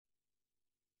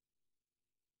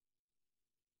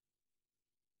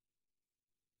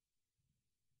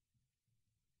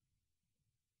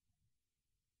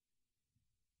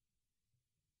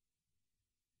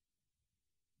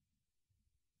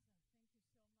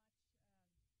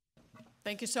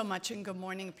Thank you so much, and good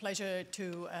morning. Pleasure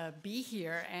to be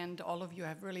here, and all of you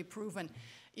have really proven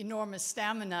enormous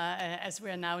stamina as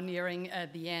we're now nearing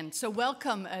the end. So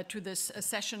welcome to this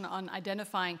session on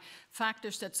identifying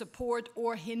factors that support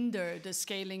or hinder the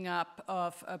scaling up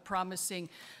of promising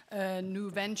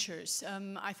new ventures.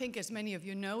 I think, as many of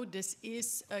you know, this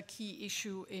is a key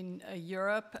issue in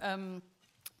Europe.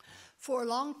 For a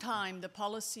long time, the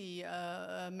policy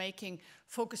making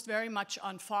focused very much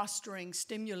on fostering,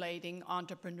 stimulating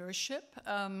entrepreneurship.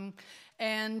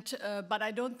 But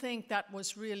I don't think that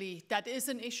was really, that is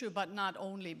an issue, but not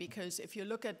only, because if you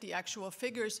look at the actual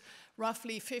figures,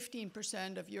 roughly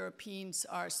 15% of Europeans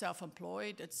are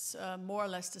self-employed. It's more or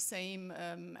less the same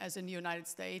as in the United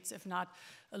States, if not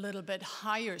a little bit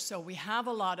higher. So we have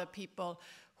a lot of people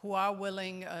who are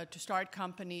willing to start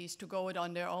companies, to go it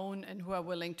on their own, and who are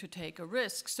willing to take a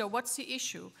risk. So what's the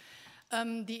issue?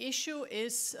 The issue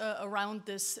is around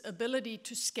this ability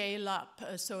to scale up.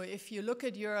 So if you look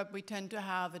at Europe, we tend to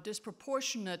have a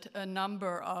disproportionate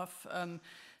number of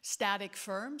static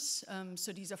firms.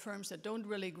 So these are firms that don't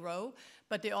really grow,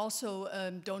 but they also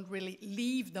don't really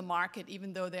leave the market,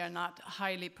 even though they are not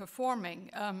highly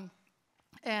performing.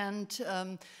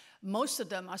 Most of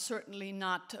them are certainly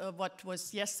not what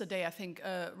was yesterday, I think,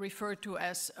 referred to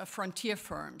as frontier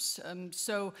firms.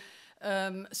 So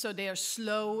they are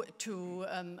slow to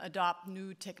adopt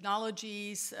new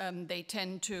technologies. They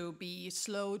tend to be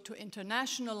slow to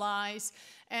internationalize,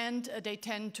 and they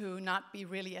tend to not be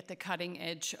really at the cutting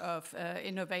edge of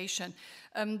innovation.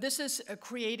 This is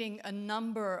creating a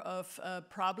number of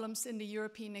problems in the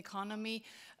European economy.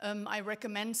 I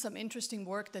recommend some interesting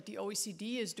work that the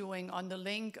OECD is doing on the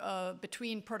link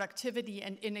between productivity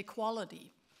and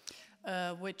inequality,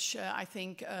 which I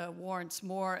think warrants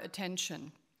more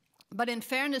attention. But in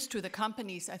fairness to the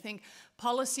companies, I think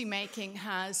policymaking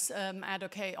has,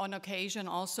 on occasion,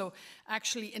 also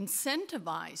actually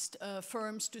incentivized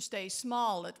firms to stay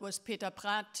small. It was Peter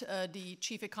Pratt, the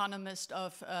chief economist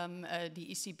of the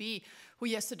ECB, who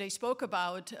yesterday spoke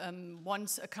about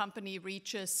once a company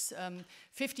reaches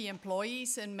 50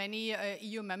 employees in many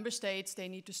EU member states, they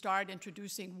need to start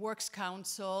introducing works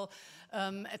council,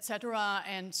 etc.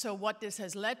 And so what this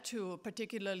has led to,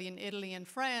 particularly in Italy and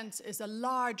France, is a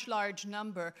large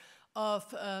number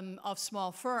of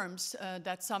small firms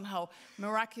that somehow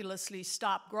miraculously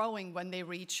stop growing when they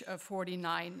reach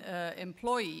 49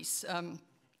 employees.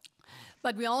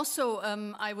 But we also,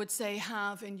 I would say,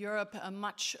 have in Europe a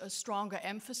much stronger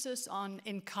emphasis on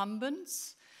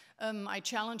incumbents. I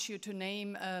challenge you to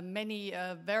name many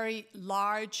very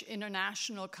large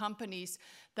international companies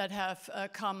that have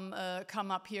come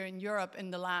up here in Europe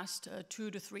in the last 2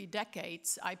 to 3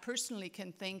 decades. I personally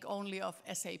can think only of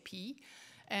SAP,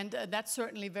 and that's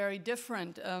certainly very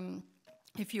different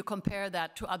if you compare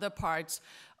that to other parts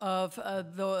of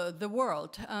the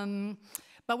world.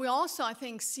 But we also, I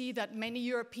think, see that many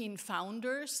European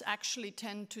founders actually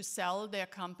tend to sell their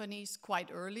companies quite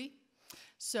early.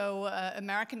 So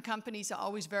American companies are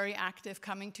always very active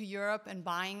coming to Europe and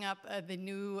buying up the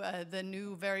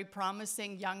new very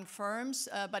promising young firms.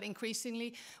 But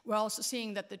increasingly, we're also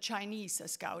seeing that the Chinese are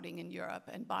scouting in Europe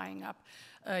and buying up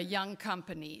young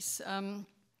companies.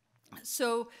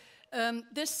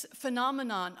 This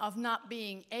phenomenon of not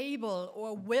being able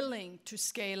or willing to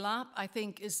scale up, I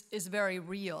think, is very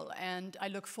real. And I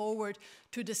look forward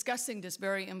to discussing this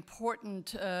very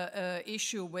important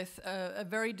issue with a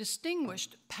very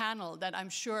distinguished panel that I'm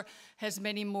sure has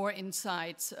many more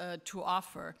insights to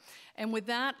offer. And with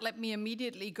that, let me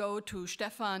immediately go to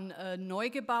Stefan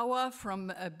Neugebauer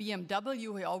from BMW,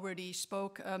 who already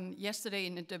spoke yesterday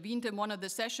and intervened in one of the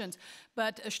sessions.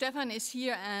 But Stefan is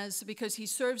here because he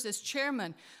serves as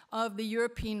chairman of the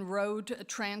European Road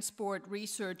Transport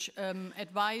Research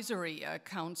Advisory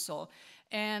Council.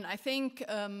 And I think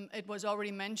it was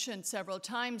already mentioned several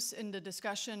times in the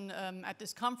discussion at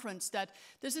this conference that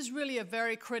this is really a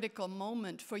very critical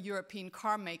moment for European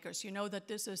car makers. You know that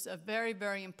this is a very,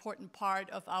 very important part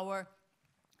of our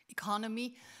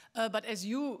economy. But as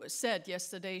you said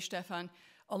yesterday, Stefan,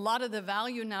 a lot of the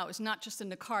value now is not just in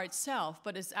the car itself,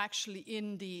 but it's actually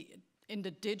in the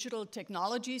digital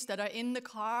technologies that are in the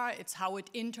car. It's how it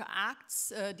interacts,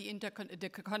 the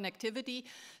connectivity.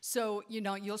 So, you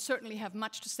know, you'll certainly have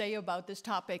much to say about this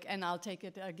topic, and I'll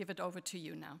give it over to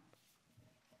you now.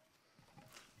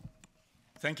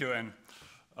 Thank you, Anne.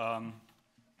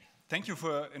 Thank you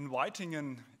for inviting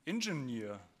an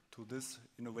engineer to this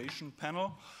innovation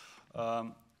panel.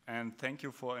 And thank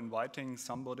you for inviting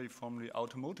somebody from the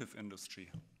automotive industry.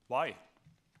 Why?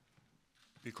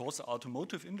 Because the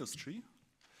automotive industry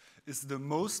is the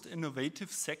most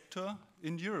innovative sector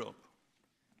in Europe.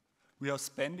 we are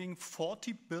spending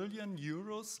 40 billion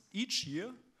euros each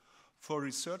year for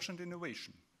research and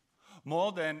innovation,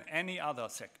 more than any other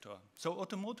sector. So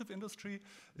automotive industry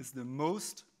is the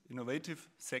most innovative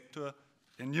sector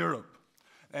in Europe.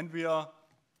 And we are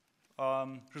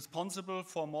responsible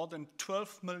for more than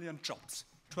 12 million jobs.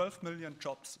 12 million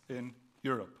jobs in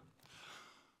Europe.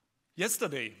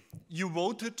 Yesterday, you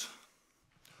voted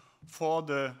for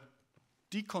the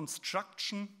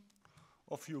deconstruction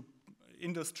of your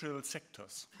industrial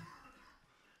sectors.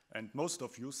 And most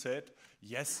of you said,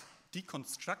 yes,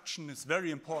 deconstruction is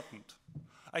very important.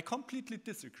 I completely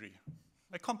disagree.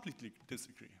 I completely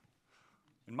disagree.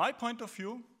 In my point of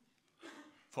view,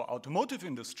 for automotive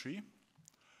industry,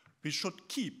 we should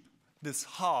keep this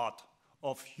heart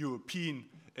of European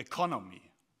economy.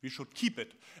 We should keep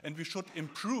it, and we should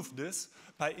improve this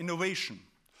by innovation.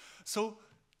 So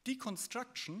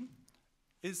deconstruction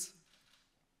is,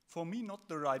 for me, not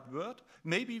the right word.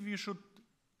 Maybe we should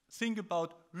think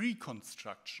about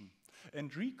reconstruction,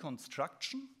 and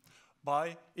reconstruction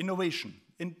by innovation.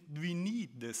 And we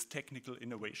need this technical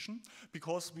innovation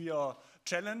because we are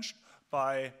challenged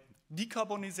by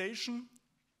decarbonization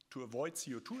to avoid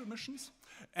CO2 emissions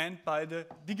and by the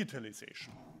digitalization.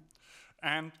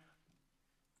 And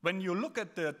when you look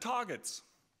at the targets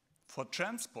for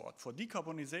transport, for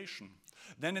decarbonization,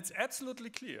 then it's absolutely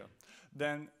clear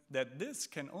then that this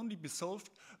can only be solved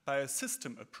by a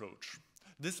system approach.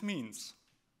 This means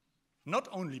not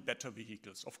only better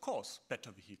vehicles, of course,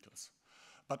 better vehicles,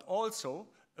 but also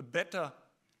a better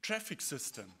traffic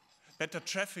system, better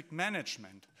traffic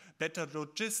management, better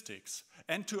logistics,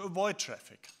 and to avoid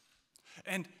traffic.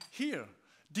 And here,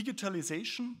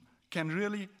 digitalization can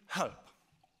really help.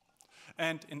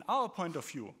 And in our point of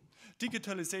view,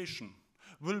 digitalization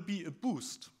will be a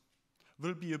boost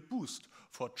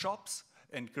for jobs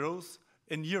and growth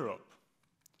in Europe.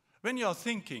 When you are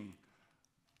thinking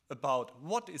about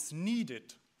what is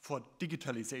needed for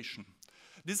digitalization,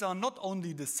 these are not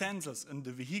only the sensors in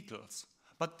the vehicles,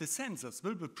 but the sensors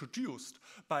will be produced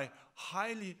by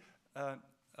highly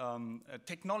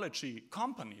technology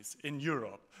companies in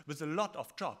Europe with a lot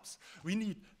of jobs. We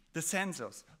need the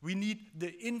sensors, we need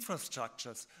the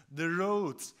infrastructures, the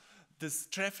roads, the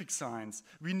traffic signs,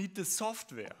 we need the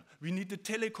software, we need the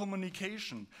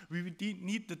telecommunication, we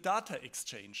need the data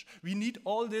exchange, we need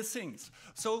all these things.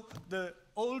 So the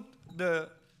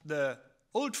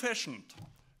old-fashioned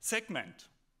segment,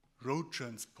 road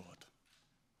transport,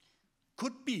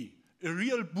 could be a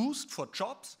real boost for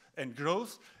jobs and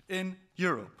growth in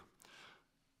Europe.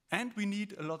 And we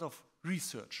need a lot of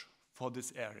research for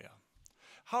this area.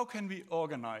 How can we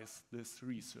organize this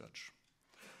research?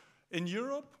 In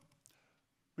Europe,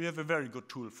 we have a very good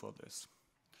tool for this.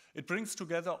 It brings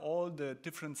together all the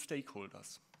different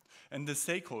stakeholders. And the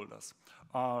stakeholders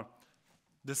are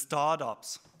the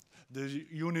startups, the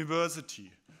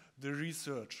university, the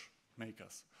research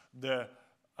makers, the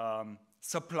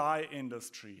supply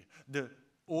industry, the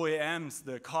OEMs,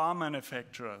 the car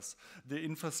manufacturers, the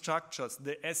infrastructures,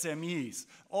 the SMEs.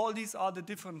 All these are the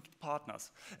different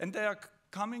partners. And they are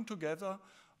coming together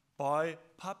by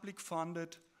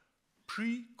public-funded,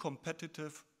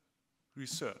 pre-competitive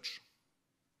research.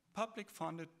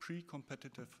 Public-funded,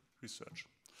 pre-competitive research.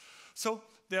 So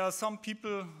there are some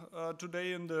people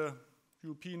today in the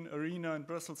European arena, in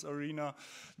Brussels arena,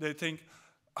 they think,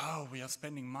 oh, we are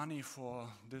spending money for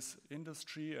this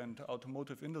industry and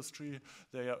automotive industry.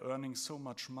 They are earning so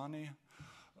much money.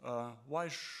 Why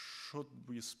should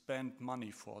we spend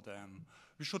money for them?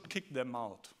 We should kick them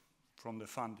out from the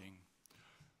funding.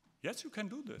 Yes, you can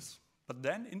do this, but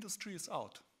then industry is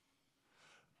out.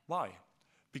 Why?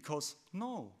 Because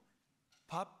no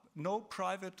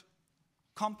private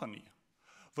company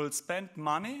will spend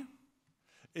money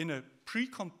in a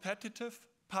pre-competitive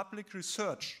public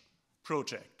research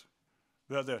project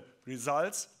where the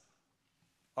results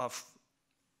are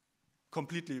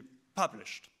completely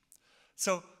published.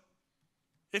 So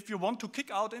if you want to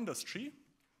kick out industry,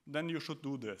 then you should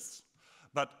do this.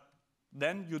 But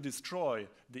then you destroy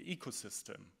the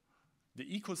ecosystem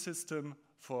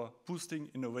for boosting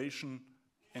innovation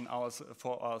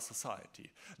for our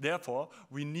society. Therefore,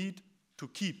 we need to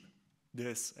keep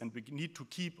this, and we need to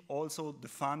keep also the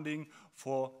funding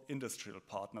for industrial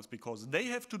partners, because they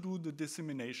have to do the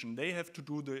dissemination, they have to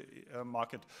do the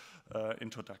market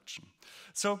introduction.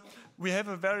 So we have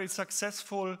a very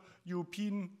successful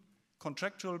European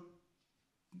contractual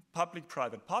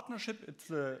public-private partnership. It's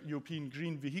the European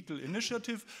Green Vehicle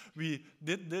Initiative. We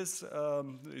did this,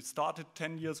 it started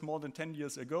more than 10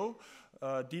 years ago,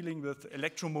 dealing with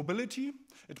electromobility.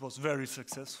 It was very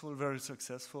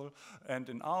successful, and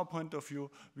in our point of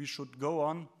view, we should go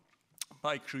on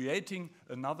by creating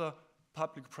another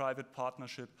public-private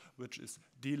partnership which is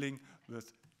dealing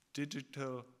with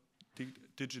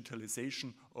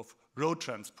digitalization of road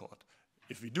transport.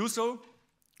 If we do so,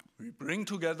 we bring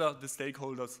together the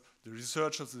stakeholders, the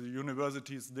researchers, the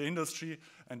universities, the industry,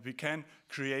 and we can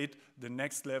create the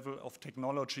next level of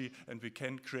technology, and we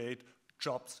can create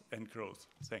jobs and growth.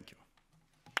 Thank you.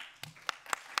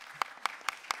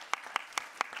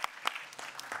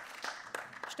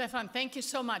 Stefan, thank you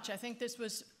so much. I think this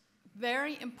was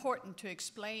very important to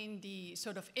explain the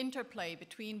sort of interplay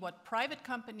between what private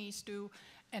companies do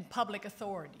and public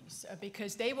authorities,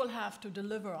 because they will have to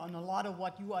deliver on a lot of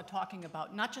what you are talking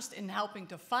about, not just in helping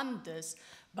to fund this,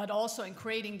 but also in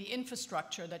creating the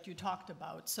infrastructure that you talked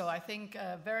about. So I think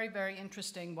very, very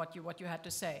interesting what you had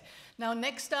to say. Now,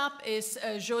 next up is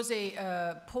Jose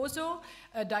Pozo,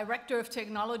 Director of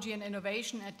Technology and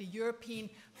Innovation at the European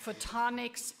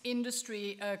Photonics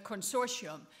Industry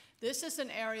Consortium. This is an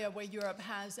area where Europe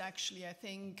has actually, I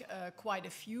think, quite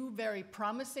a few very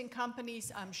promising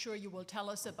companies. I'm sure you will tell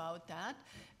us about that.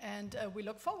 And we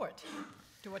look forward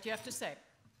to what you have to say.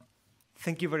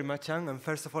 Thank you very much, Anne. And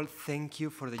first of all, thank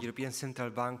you for the European Central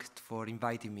Bank for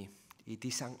inviting me. It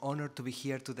is an honor to be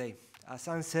here today. As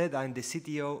Anne said, I'm the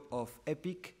CTO of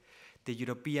EPIC, the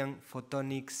European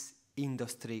Photonics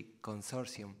Industry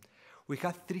Consortium. We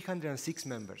have 306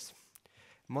 members,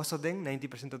 most of them,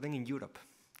 90% of them in Europe.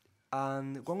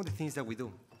 And one of the things that we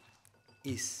do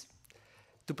is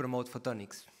to promote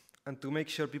photonics and to make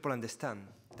sure people understand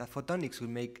that photonics will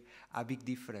make a big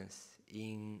difference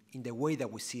in the way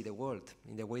that we see the world,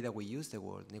 in the way that we use the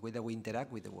world, in the way that we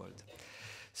interact with the world.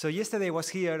 So yesterday I was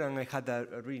here and I had a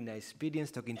really nice experience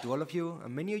talking to all of you,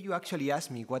 and many of you actually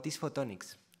asked me, what is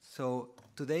photonics? So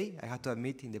today, I have to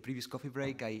admit, in the previous coffee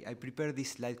break, I prepared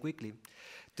this slide quickly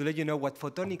to let you know what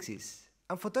photonics is.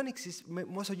 And photonics is,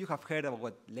 most of you have heard about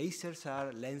what lasers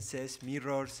are, lenses,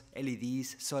 mirrors,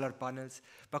 LEDs, solar panels,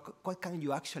 but what can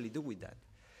you actually do with that?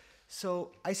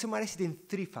 So I summarized it in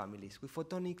 3 families. With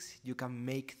photonics, you can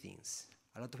make things.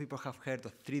 A lot of people have heard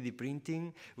of 3D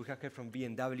printing. We have heard from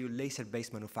BMW,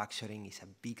 laser-based manufacturing is a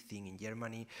big thing in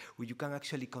Germany, where you can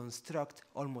actually construct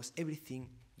almost everything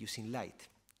using light.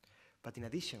 But in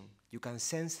addition, you can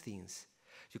sense things.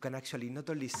 You can actually not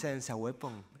only sense a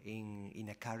weapon in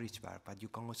a carriage bar, but you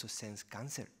can also sense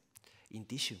cancer in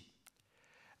tissue.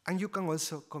 And you can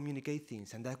also communicate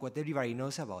things, and that's what everybody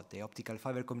knows about. The optical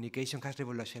fiber communication has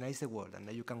revolutionized the world, and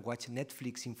now you can watch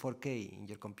Netflix in 4K in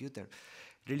your computer.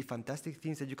 Really fantastic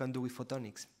things that you can do with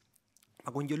photonics.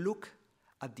 But when you look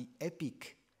at the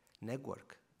EPIC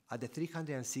network, at the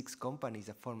 306 companies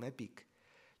that form EPIC,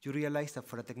 you realize that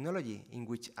for a technology in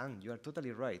which, and you are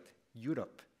totally right,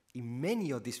 Europe, in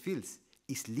many of these fields,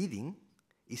 is leading,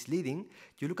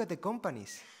 you look at the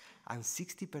companies, and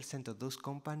 60% of those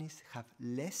companies have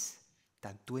less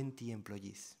than 20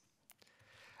 employees.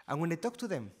 And when I talk to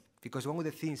them, because one of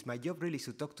the things, my job really is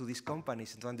to talk to these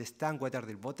companies and to understand what are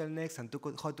their bottlenecks and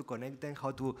how to connect them,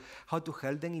 how to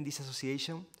help them in this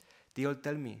association, they all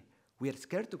tell me, we are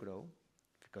scared to grow,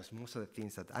 because most of the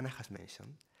things that Anna has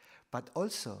mentioned, but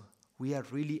also we are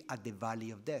really at the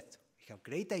valley of death. We have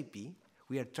great IP,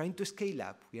 we are trying to scale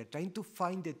up, we are trying to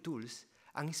find the tools,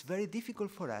 and it's very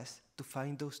difficult for us to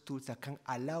find those tools that can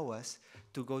allow us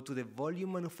to go to the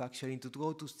volume manufacturing, to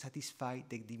go to satisfy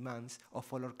the demands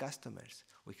of all our customers.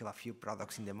 We have a few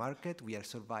products in the market, we are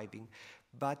surviving,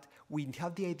 but we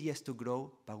have the ideas to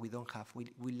grow, but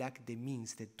we lack the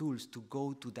means, the tools to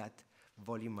go to that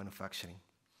volume manufacturing.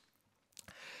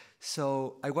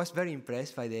 So I was very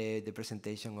impressed by the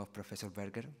presentation of Professor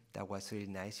Berger. That was really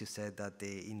nice. You said that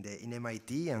in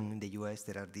MIT and in the US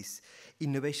there are these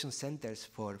innovation centers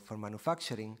for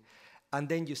manufacturing. And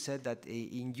then you said that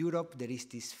in Europe there is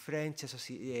these French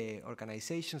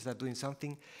organizations that are doing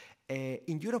something.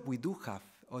 In Europe we do have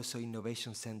also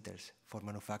innovation centers for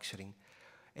manufacturing.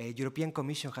 European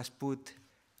Commission has put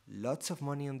lots of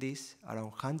money on this,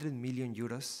 around 100 million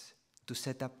euros, to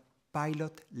set up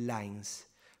pilot lines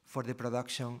for the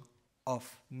production of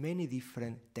many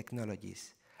different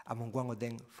technologies, among one of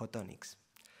them photonics.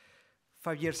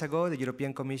 5 years ago, the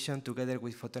European Commission, together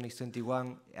with Photonics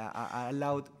 21,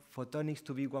 allowed photonics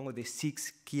to be one of the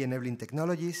 6 key enabling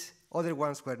technologies. Other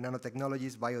ones were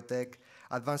nanotechnologies, biotech,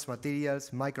 advanced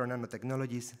materials, micro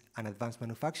nanotechnologies, and advanced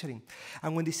manufacturing.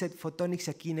 And when they said photonics is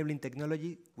a key enabling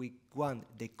technology, we want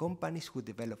the companies who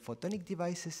develop photonic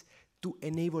devices to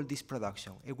enable this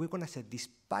production. And we're going to set these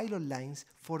pilot lines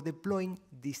for deploying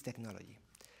this technology.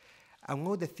 And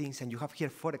all the things, and you have here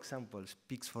 4 examples,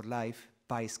 Pics for Life,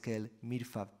 PyScale,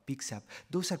 Mirfab, Pixab,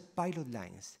 those are pilot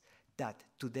lines that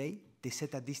today they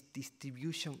set a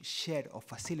distribution share of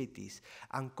facilities,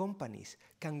 and companies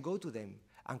can go to them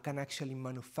and can actually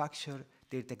manufacture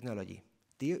their technology.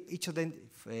 Each of them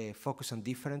focus on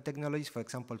different technologies. For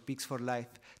example, Pigs for Life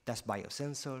does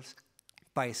biosensors,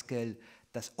 PyScale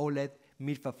does OLED,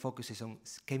 Mirfab focuses on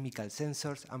chemical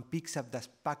sensors, and Pixab does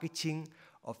packaging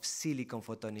of silicon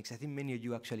photonics. I think many of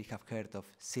you actually have heard of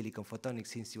silicon photonics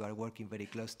since you are working very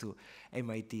close to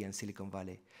MIT and Silicon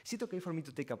Valley. Is it okay for me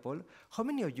to take a poll? How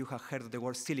many of you have heard of the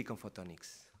word silicon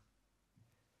photonics?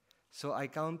 So I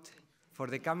count, for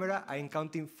the camera, I am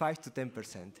counting 5 to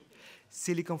 10%.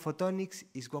 Silicon photonics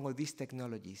is one of these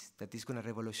technologies that is going to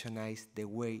revolutionize the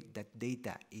way that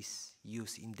data is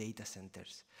used in data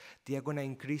centers. They are going to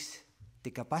increase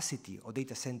the capacity of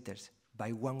data centers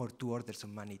by 1 or 2 orders of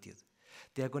magnitude.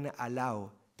 They are going to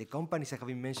allow the companies that have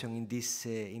been mentioned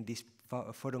in this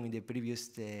forum in the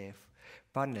previous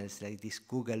panels, like this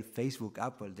Google, Facebook,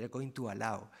 Apple, they're going to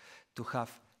allow to have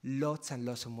lots and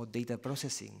lots of more data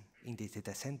processing in these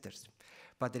data centers.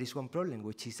 But there is one problem,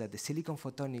 which is that the silicon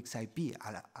photonics IP,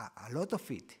 a lot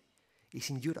of it is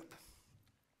in Europe.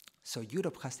 So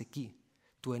Europe has the key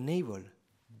to enable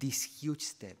this huge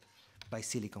step by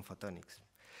silicon photonics.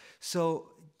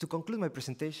 So to conclude my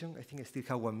presentation, I think I still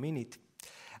have 1 minute.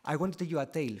 I want to tell you a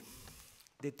tale,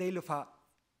 the tale of a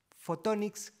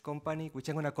photonics company, which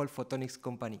I'm going to call Photonics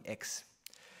Company X.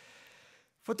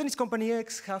 Photonics Company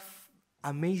X have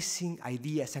amazing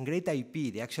ideas and great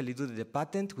IP. They actually do the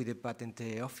patent with the patent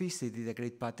office. They did a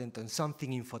great patent on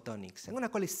something in photonics. I'm going to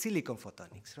call it silicon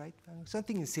photonics, right?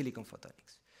 Something in silicon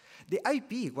photonics. The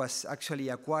IP was actually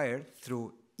acquired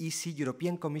through EC,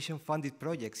 European Commission funded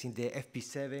projects in the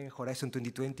FP7, Horizon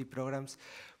 2020 programs,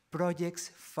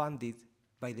 projects funded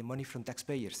by the money from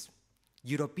taxpayers,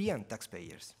 European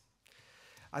taxpayers.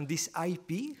 And this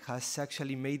IP has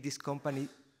actually made this company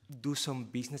do some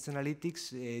business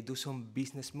analytics, do some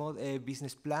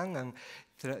business plan, and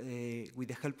with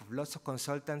the help of lots of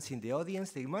consultants in the audience,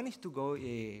 they managed to go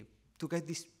to get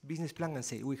this business plan and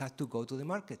say, we have to go to the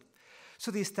market.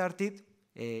 So they started.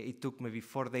 It took maybe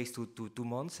 4 days to 2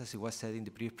 months, as it was said in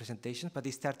the previous presentation, but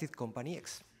they started Company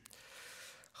X.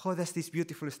 How does this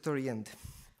beautiful story end?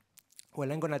 Well,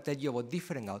 I'm going to tell you about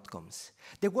different outcomes.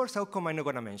 The worst outcome I'm not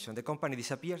going to mention. The company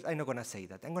disappears. I'm not going to say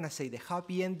that. I'm going to say the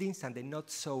happy endings and the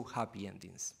not so happy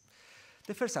endings.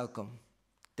 The first outcome,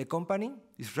 the company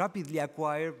is rapidly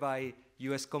acquired by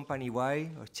US company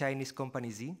Y or Chinese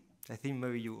company Z. I think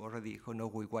maybe you already know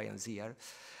who Y and Z are.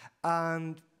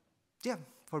 And yeah,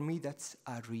 for me, that's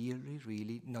a really,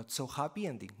 really not so happy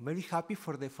ending. Very happy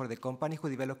for the company who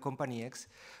developed Company X,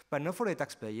 but not for the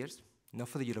taxpayers, not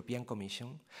for the European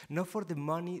Commission, not for the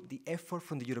money, the effort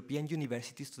from the European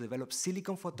universities to develop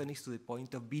silicon photonics to the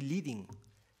point of be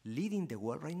leading the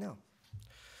world right now.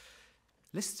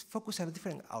 Let's focus on a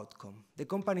different outcome. The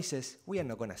company says, we are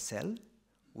not going to sell.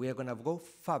 We are going to go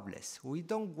fabless. We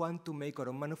don't want to make our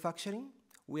own manufacturing.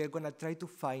 We are going to try to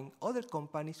find other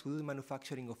companies who do the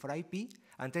manufacturing of our IP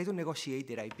and try to negotiate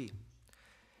their IP.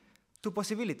 2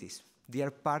 possibilities. They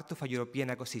are part of a European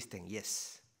ecosystem.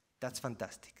 Yes, that's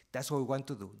fantastic. That's what we want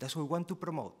to do. That's what we want to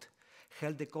promote.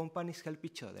 Help the companies help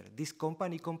each other. This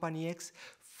company, Company X,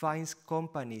 finds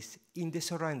companies in the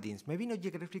surroundings, maybe not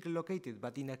geographically located,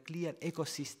 but in a clear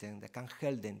ecosystem that can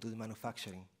help them do the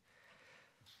manufacturing.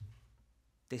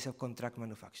 They subcontract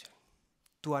manufacturing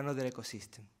to another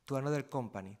ecosystem, to another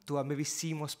company, to a maybe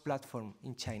CMOS platform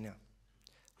in China.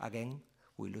 Again,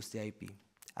 we lose the IP.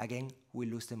 Again, we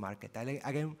lose the market.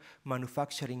 Again,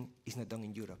 manufacturing is not done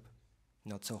in Europe.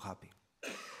 Not so happy.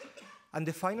 And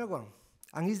the final one,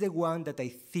 and it's the one that I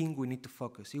think we need to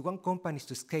focus. If we want companies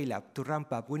to scale up, to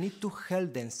ramp up, we need to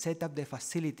help them set up the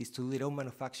facilities to do their own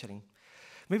manufacturing.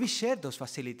 Maybe share those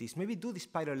facilities, maybe do the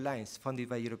spiral lines funded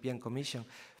by the European Commission,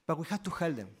 but we have to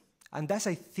help them. And that's,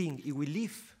 I think, if we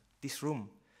leave this room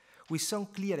with some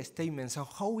clear statements on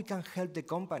how we can help the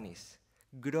companies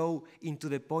grow into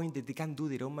the point that they can do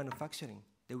their own manufacturing,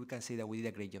 then we can say that we did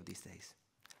a great job these days.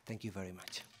 Thank you very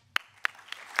much.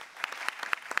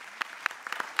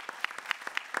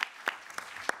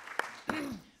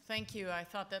 Thank you. I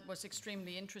thought that was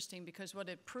extremely interesting because what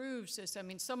it proves is, I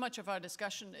mean, so much of our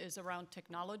discussion is around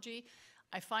technology.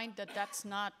 I find that that's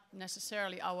not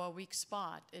necessarily our weak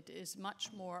spot. It is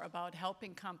much more about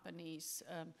helping companies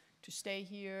to stay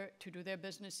here, to do their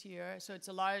business here. So it's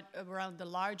around the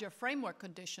larger framework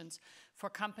conditions for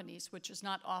companies, which is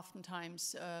not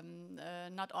oftentimes,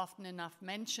 not often enough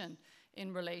mentioned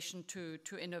in relation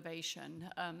to innovation.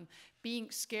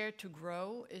 Being scared to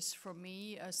grow is, for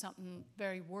me, something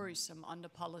very worrisome on the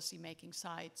policy-making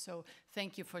side. So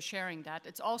thank you for sharing that.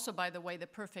 It's also, by the way, the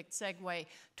perfect segue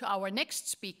to our next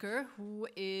speaker, who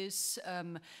is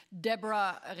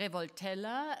Deborah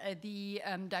Revoltella, the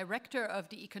director of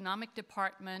the Economic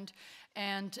Department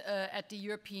and at the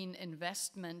European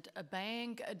Investment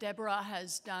Bank. Deborah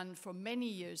has done for many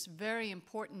years very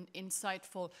important,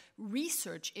 insightful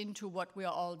research into what we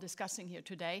are all discussing here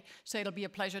today. So it'll be a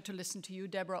pleasure to listen to you.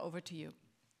 Deborah, over to you.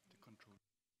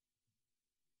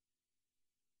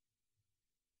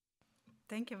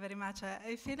 Thank you very much.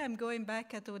 I feel I'm going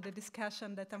back to the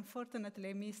discussion that unfortunately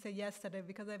I missed yesterday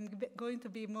because I'm going to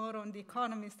be more on the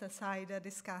economist side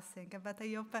discussing, but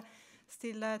I hope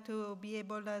still to be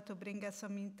able to bring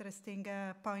some interesting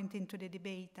point into the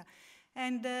debate.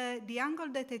 And the angle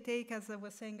that I take, as I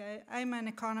was saying, I'm an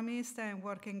economist. I'm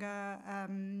working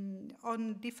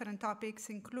on different topics,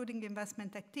 including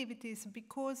investment activities,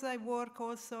 because I work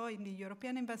also in the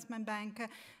European Investment Bank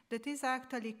that is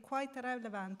actually quite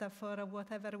relevant for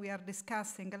whatever we are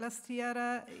discussing. Last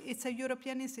year, it's a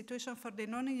European institution for the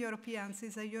non-Europeans.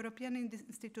 It's a European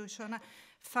institution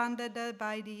funded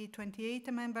by the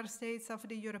 28 member states of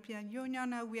the European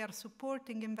Union. We are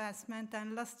supporting investment,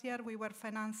 and last year we were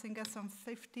financing some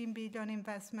 15 billion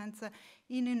investments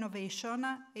in innovation,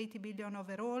 80 billion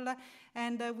overall,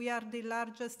 and we are the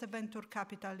largest venture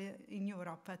capital in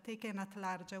Europe, taken at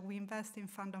large. We invest in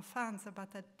fund of funds,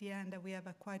 but at the end we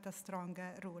have quite a strong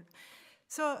role.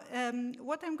 So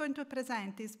what I'm going to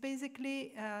present is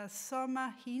basically some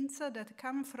hints that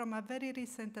come from a very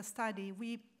recent study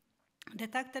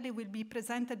that actually will be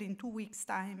presented in 2 weeks'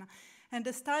 time. And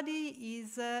the study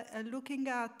is looking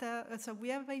at, so we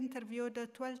have interviewed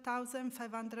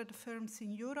 12,500 firms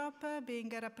in Europe,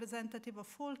 being a representative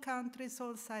of all countries,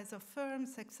 all size of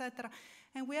firms, etc.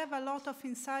 And we have a lot of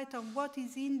insight on what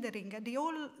is hindering. The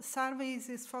whole survey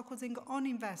is focusing on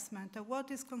investment,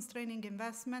 what is constraining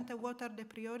investment, what are the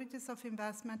priorities of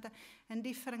investment, and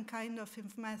different kind of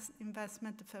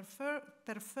investment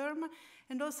per firm,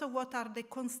 and also what are the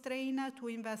constraints to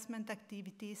investment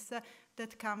activities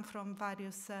that come from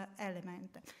various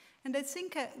elements. And I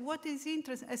think what is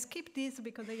interesting, I skipped this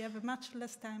because I have much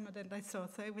less time than I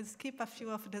thought, so I will skip a few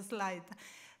of the slides.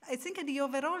 I think the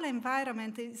overall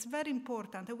environment is very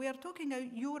important. We are talking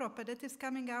about Europe that is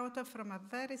coming out from a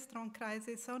very strong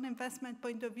crisis. On investment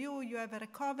point of view, you have a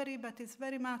recovery, but it's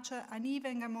very much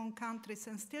uneven among countries.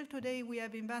 And still today, we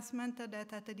have investment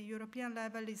that at the European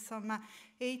level is some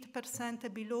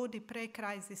 8% below the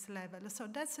pre-crisis level. So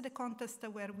that's the context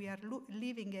where we are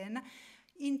living in.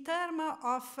 In terms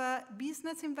of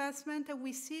business investment,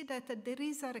 we see that there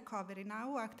is a recovery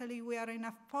now. Actually, we are in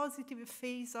a positive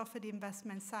phase of the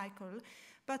investment cycle.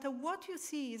 But what you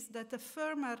see is that the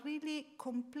firms are really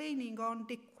complaining on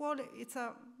the quality, it's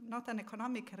not an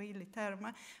economic really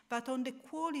term, but on the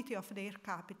quality of their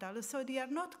capital. So they are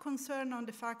not concerned on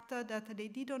the fact that they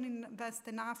didn't invest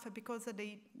enough because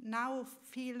they now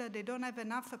feel they don't have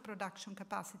enough production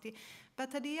capacity,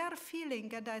 but they are feeling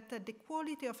that the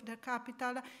quality of their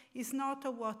capital is not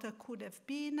what could have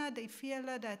been. They feel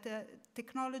that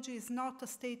technology is not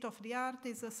state of the art.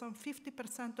 Some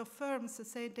 50% of firms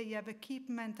say they have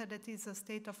equipment that is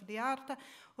state of the art.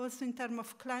 Also in terms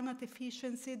of climate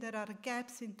efficiency, there are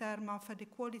gaps in terms of the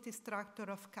quality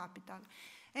structure of capital.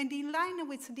 And in line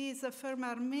with this, firms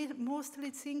are mostly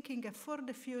thinking for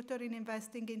the future in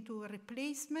investing into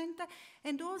replacement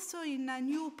and also in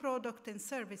new products and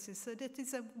services. So that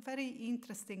is a very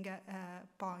interesting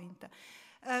point.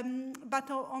 But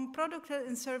on products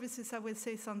and services, I will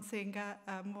say something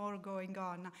more going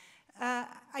on.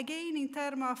 Again, in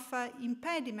terms of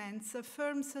impediments,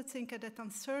 firms think that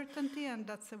uncertainty, and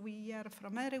that's we hear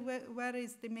from everywhere,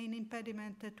 is the main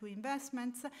impediment to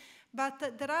investments.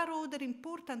 But there are other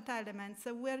important elements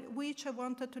which I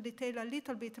wanted to detail a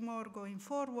little bit more going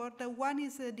forward. One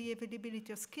is the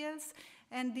availability of skills,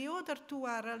 and the other two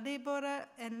are labor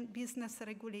and business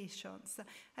regulations.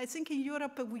 I think in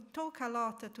Europe we talk a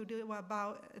lot to do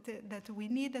about that we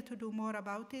need to do more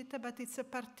about it, but it's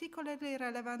particularly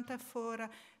relevant for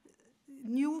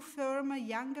new firms,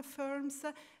 young firms,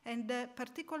 and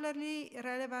particularly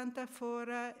relevant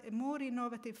for more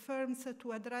innovative firms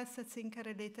to address things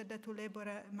related to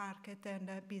labor market and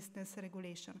business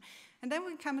regulation. And then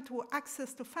we come to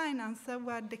access to finance,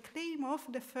 where the claim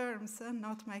of the firms,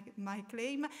 not my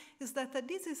claim, is that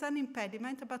this is an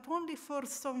impediment, but only for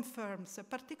some firms,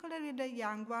 particularly the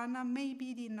young ones,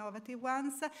 maybe the innovative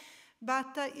ones,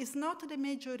 but it's not the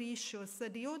major issues.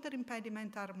 The other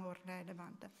impediments are more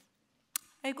relevant.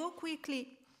 I go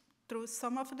quickly through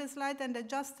some of the slides and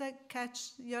just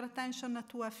catch your attention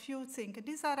to a few things.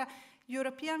 These are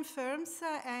European firms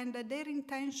and their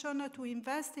intention to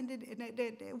invest in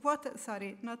what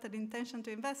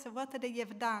they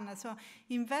have done. So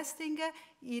investing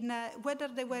in whether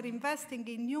they were investing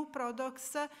in new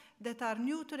products that are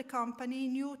new to the company,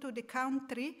 new to the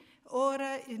country, or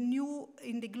new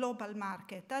in the global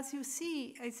market. As you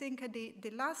see, I think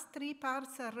the last three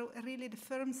parts are really the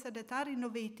firms that are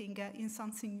innovating in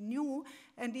something new,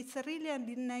 and it's really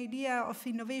an idea of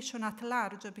innovation at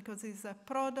large, because it's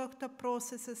product,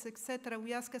 processes, etc.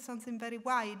 We ask something very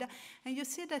wide, and you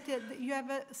see that you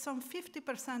have some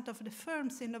 50% of the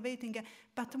firms innovating,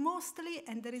 but mostly,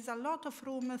 and there is a lot of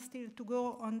room still to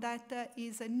go on that,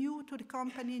 is new to the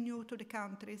company, new to the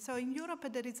country. So in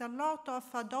Europe, there is a lot of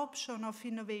adoption of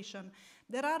innovation.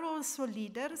 There are also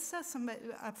leaders, some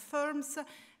firms,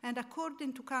 and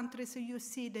according to countries, you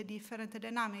see the different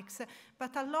dynamics.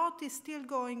 But a lot is still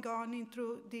going on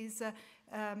into this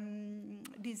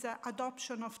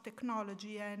adoption of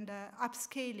technology and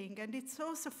upscaling. And it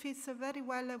also fits very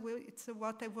well with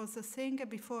what I was saying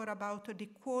before about the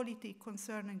quality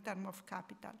concern in terms of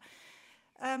capital.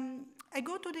 I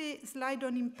go to the slide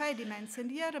on impediments, and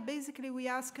here basically we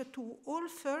ask to all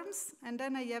firms, and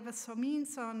then I have some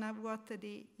hints on what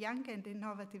the young and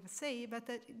innovative say, but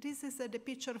this is the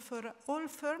picture for all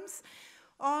firms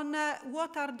on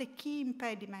what are the key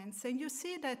impediments. And you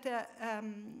see that,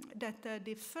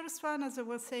 the first one, as I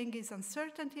was saying, is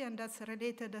uncertainty, and that's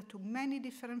related to many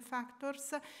different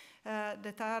factors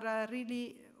that are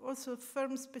really also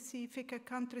firm-specific,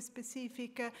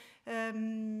 country-specific,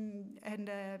 and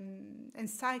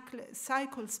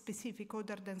cycle-specific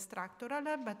other than structural,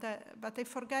 but I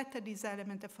forget this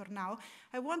element for now.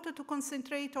 I wanted to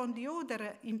concentrate on the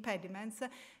other impediments,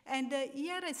 and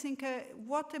here I think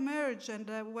what emerged, and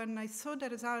when I saw the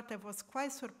result I was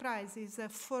quite surprised, is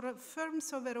for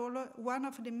firms overall, one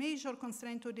of the major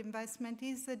constraints to the investment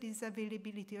is this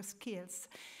availability of skills.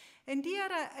 And here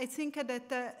I think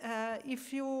that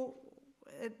if you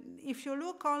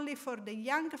look only for the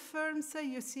young firms,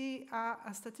 you see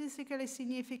a statistically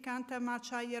significant,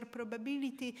 much higher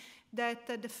probability that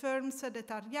the firms that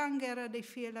are younger, they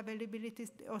feel availability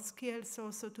of skills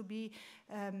also to be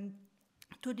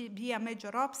a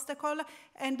major obstacle,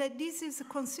 and this is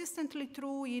consistently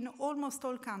true in almost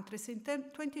all countries, in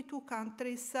 22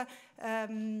 countries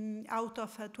out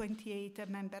of 28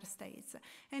 member states.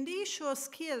 And the issue of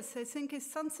skills, I think, is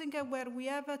something where we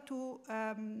have to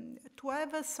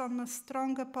have some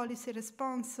strong policy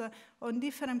response on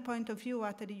different point of view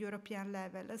at the European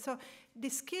level. So the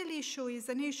skill issue is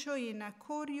an issue in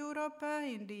core Europe,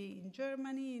 in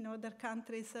Germany, in other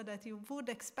countries that you would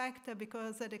expect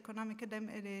because the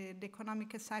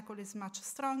economic cycle is much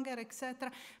stronger,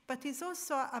 etc. But it's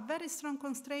also a very strong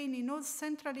constraint in all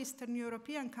Central Eastern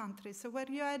European countries, where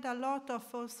you had a lot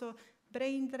of also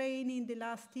brain drain in the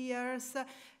last years,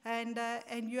 and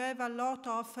you have a lot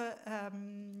of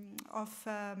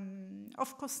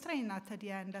constraint at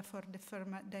the end for the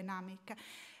firm dynamic.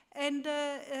 And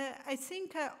I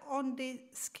think on the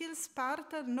skills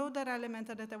part, another element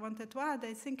that I wanted to add,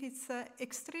 I think it's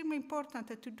extremely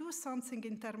important to do something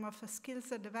in terms of skills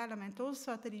development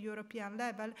also at the European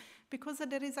level, because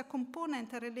there is a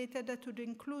component related to the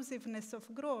inclusiveness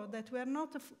of growth that we are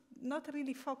not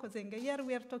really focusing. Here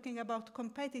we are talking about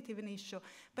competitive issue,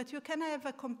 but you can have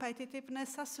a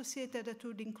competitiveness associated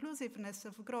to the inclusiveness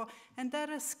of growth, and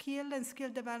there skill and skill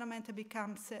development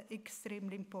becomes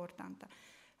extremely important.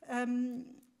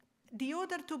 The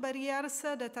other two barriers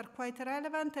that are quite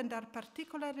relevant and are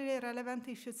particularly relevant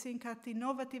if you think at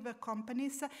innovative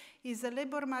companies is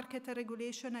labor market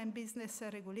regulation and business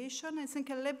regulation. I think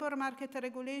labor market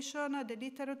regulation, the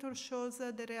literature shows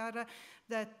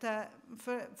that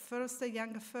first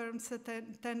young firms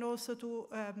tend also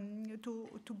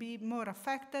to be more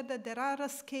affected. There are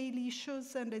scale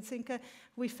issues, and I think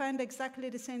we find exactly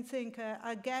the same thing,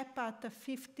 a gap at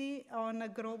 50 on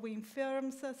growing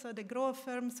firms. So the growth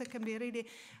firms can be really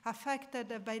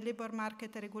affected by labor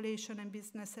market regulation and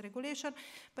business regulation.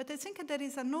 But I think there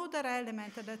is another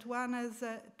element that one has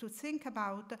to think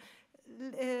about.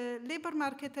 Labor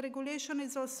market regulation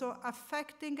is also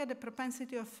affecting the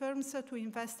propensity of firms to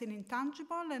invest in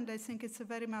intangible, and I think it's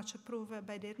very much proved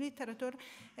by the literature.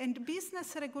 And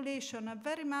business regulation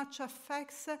very much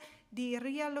affects the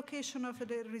reallocation of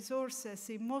the resources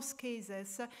in most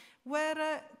cases,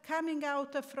 where coming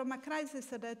out from a crisis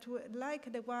that, like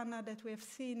the one that we have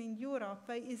seen in Europe,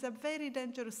 is a very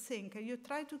dangerous thing. You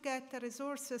try to get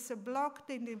resources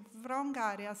blocked in the wrong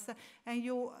areas, and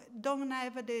you don't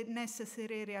have the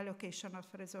necessary reallocation of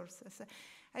resources.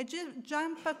 I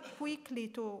jump quickly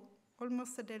to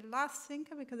almost the last thing,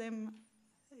 because I'm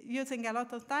using a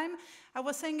lot of time. I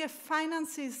was saying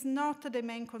finance is not the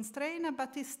main constraint, but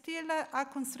it's still a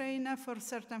constraint for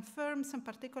certain firms, and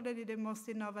particularly the most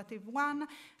innovative one.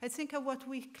 I think what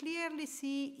we clearly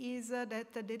see is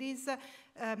that there is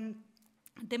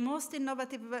the most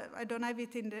innovative, I don't have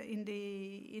it in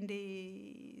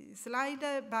the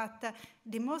slide, but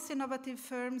the most innovative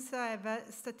firms have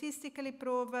statistically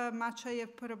proven much higher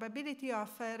probability of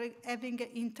having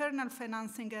internal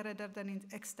financing rather than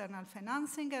external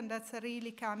financing, and that's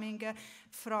really coming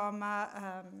from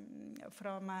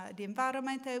the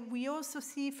environment. We also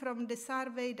see from the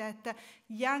survey that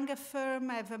younger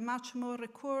firms have much more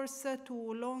recourse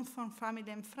to loans from family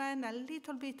and friends, a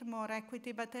little bit more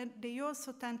equity, but they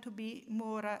also tend to be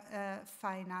more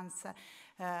finance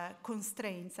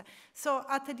constraints. So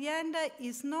at the end,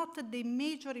 it's not the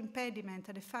major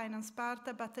impediment, the finance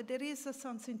part, but there is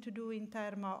something to do in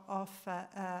terms of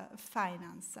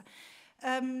finance.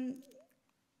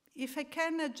 If I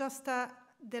can just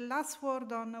the last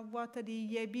word on what the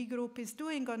EIB group is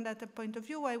doing on that point of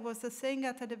view, I was saying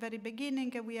at the very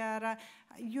beginning, we are a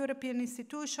European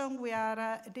institution, we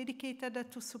are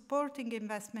dedicated to supporting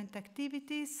investment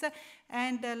activities,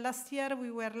 and last year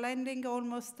we were lending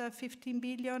almost 15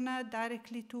 billion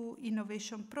directly to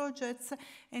innovation projects,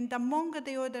 and among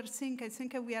the other things, I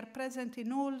think we are present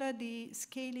in all the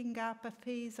scaling up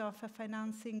phase of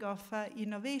financing of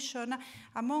innovation.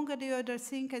 Among the other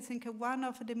things, I think one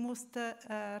of the most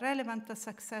relevant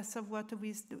success of what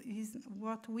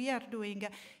we are doing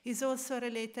is also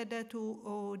related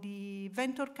to the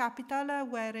venture capital,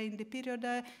 where in the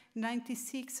period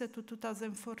 96 to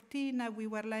 2014 we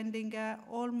were lending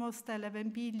almost 11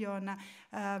 billion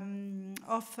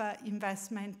of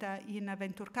investment in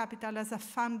venture capital as a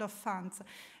fund of funds.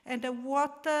 And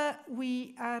what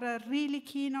we are really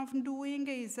keen on doing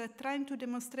is trying to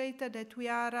demonstrate that we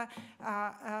are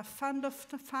a fund of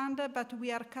fund, but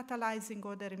we are catalyzing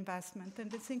other investment.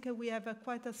 And I think we have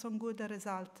quite some good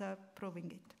result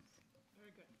proving it.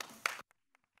 Very good.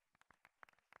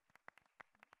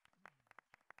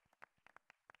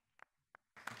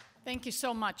 Thank you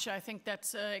so much. I think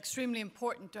that's extremely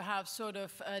important to have sort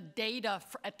of data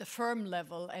at the firm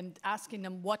level and asking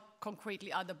them what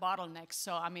concretely are the bottlenecks.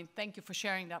 So, I mean, thank you for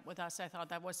sharing that with us. I thought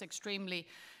that was extremely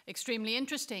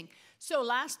interesting. So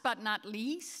last but not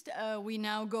least, we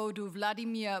now go to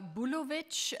Vladimir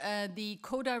Bulovic, the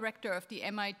co-director of the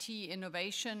MIT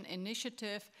Innovation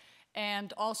Initiative,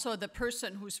 and also the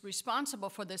person who's responsible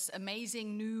for this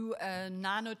amazing new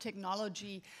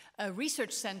nanotechnology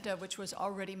research center, which was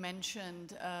already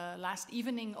mentioned last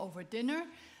evening over dinner.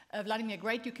 Vladimir,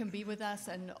 great you can be with us,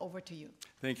 and over to you.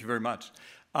 Thank you very much.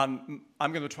 I'm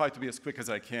going to try to be as quick as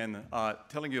I can,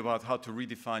 telling you about how to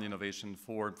redefine innovation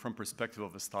from perspective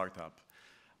of a startup.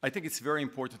 I think it's very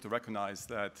important to recognize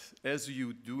that as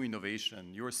you do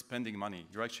innovation, you're spending money.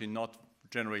 You're actually not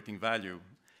generating value.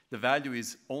 The value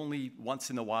is only once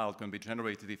in a while going to be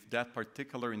generated if that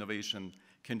particular innovation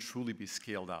can truly be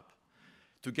scaled up.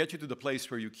 To get you to the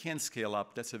place where you can scale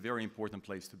up, that's a very important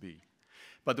place to be.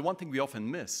 But the one thing we often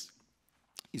miss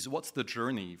is what's the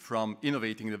journey from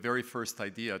innovating the very first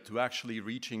idea to actually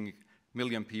reaching 1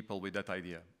 million people with that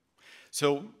idea.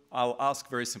 So I'll ask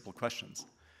very simple questions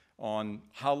on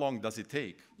how long does it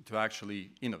take to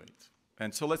actually innovate.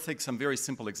 And so let's take some very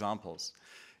simple examples.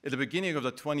 At the beginning of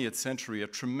the 20th century, a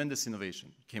tremendous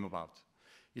innovation came about.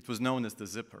 It was known as the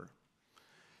zipper.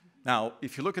 Now,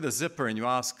 if you look at a zipper and you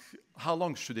ask, how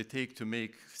long should it take to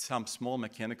make some small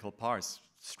mechanical parts,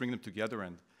 string them together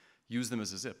and use them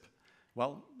as a zip?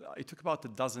 Well, it took about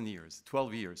 12 years,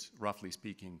 12 years, roughly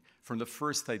speaking, from the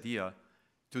first idea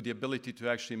to the ability to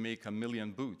actually make 1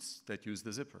 million boots that use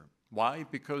the zipper. Why?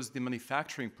 Because the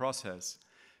manufacturing process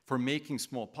for making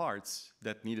small parts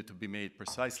that needed to be made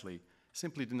precisely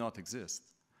simply did not exist.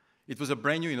 It was a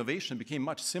brand new innovation, became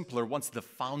much simpler once the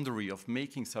foundry of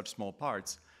making such small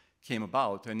parts came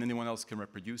about and anyone else can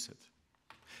reproduce it.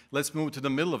 Let's move to the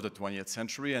middle of the 20th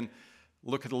century and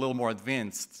look at a little more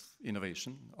advanced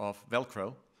innovation of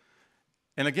Velcro.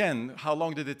 And again, how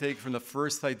long did it take from the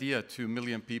first idea to 1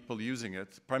 million people using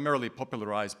it, primarily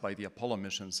popularized by the Apollo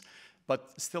missions,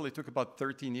 but still it took about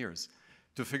 13 years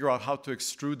to figure out how to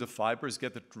extrude the fibers,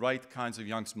 get the right kinds of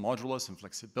Young's modulus and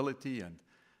flexibility. And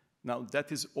now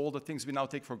that is all the things we now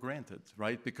take for granted,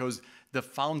 right? Because the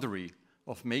foundry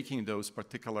of making those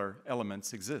particular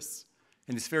elements exists.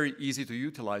 And it's very easy to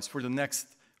utilize for the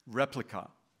next replica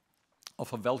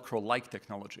of a Velcro-like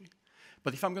technology.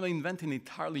 But if I'm going to invent an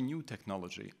entirely new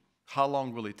technology, how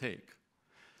long will it take?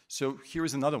 So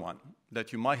here's another one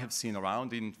that you might have seen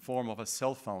around in form of a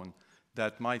cell phone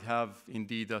that might have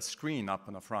indeed a screen up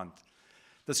on the front.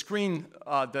 The screen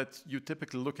that you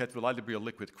typically look at will either be a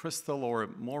liquid crystal or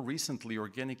more recently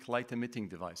organic light emitting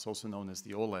device, also known as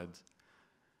the OLED.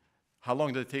 How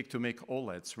long did it take to make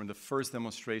OLEDs? We're in the first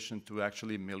demonstration to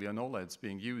actually 1 million OLEDs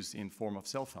being used in form of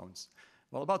cell phones.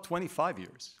 Well, about 25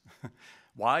 years.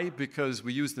 Why? Because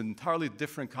we used an entirely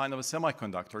different kind of a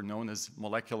semiconductor known as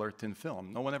molecular thin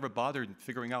film. No one ever bothered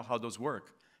figuring out how those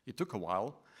work. It took a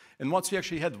while. And once we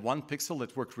actually had one pixel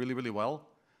that worked really, really well,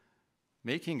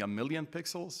 making 1 million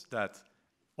pixels that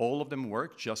all of them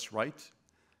work just right,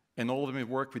 and all of them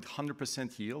work with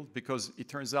 100% yield, because it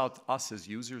turns out us as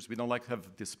users, we don't like to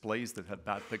have displays that have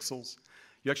bad pixels.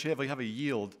 You actually have a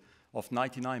yield of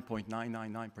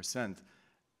 99.999%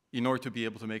 in order to be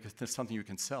able to make something you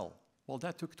can sell. Well,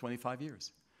 that took 25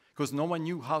 years, because no one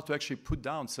knew how to actually put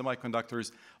down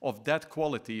semiconductors of that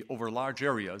quality over large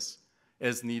areas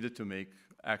as needed to make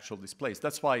actual displays.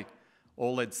 That's why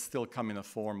OLEDs still come in a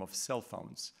form of cell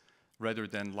phones rather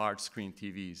than large screen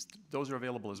TVs. Those are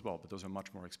available as well, but those are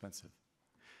much more expensive.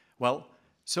 Well,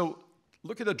 so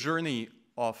look at a journey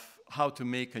of how to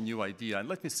make a new idea, and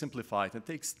let me simplify it. It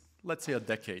takes, let's say, a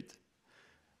decade.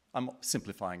 I'm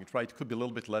simplifying it, right? It could be a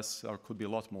little bit less or it could be a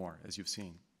lot more, as you've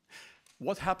seen.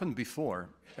 What happened before,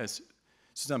 as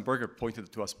Susan Berger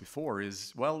pointed to us before,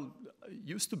 is, well, it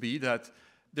used to be that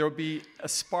there would be a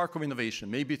spark of innovation,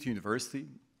 maybe at university,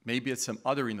 maybe at some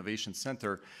other innovation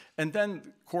center, and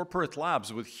then corporate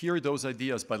labs would hear those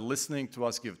ideas by listening to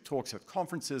us give talks at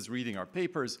conferences, reading our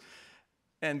papers,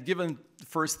 and given the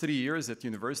first 3 years at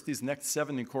universities, next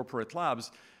 7 in corporate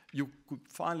labs, you could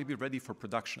finally be ready for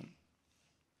production.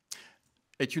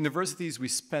 At universities, we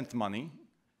spent money.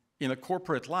 In a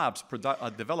corporate labs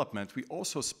development, we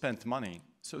also spent money.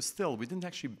 So still, we didn't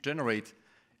actually generate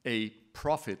a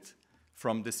profit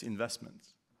from this investment.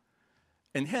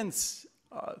 And hence,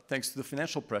 thanks to the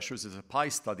financial pressures, as a PI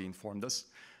study informed us,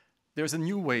 there's a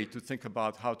new way to think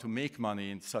about how to make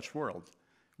money in such world,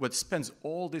 which spends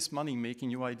all this money making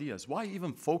new ideas. Why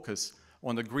even focus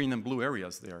on the green and blue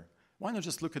areas there? Why not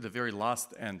just look at the very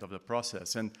last end of the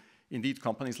process? And indeed,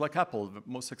 companies like Apple, the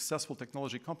most successful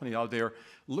technology company out there,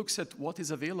 looks at what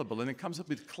is available and it comes up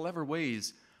with clever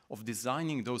ways of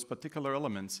designing those particular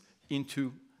elements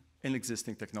into an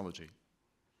existing technology.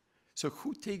 So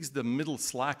who takes the middle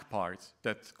slack part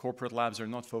that corporate labs are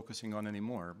not focusing on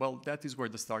anymore? Well, that is where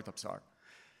the startups are.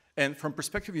 And from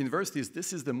perspective of universities,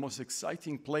 this is the most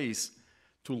exciting place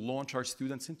to launch our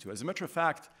students into. As a matter of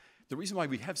fact, the reason why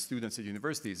we have students at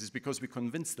universities is because we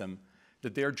convince them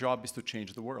that their job is to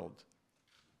change the world.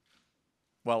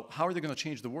 Well, how are they going to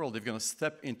change the world if they're going to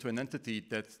step into an entity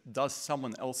that does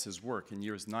someone else's work in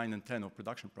years 9 and 10 of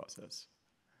production process?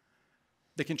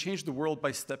 They can change the world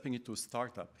by stepping into a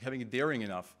startup, having daring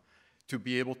enough to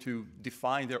be able to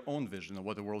define their own vision of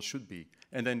what the world should be,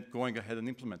 and then going ahead and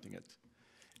implementing it.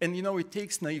 And you know, it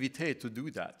takes naivete to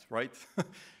do that, right?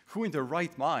 Who in their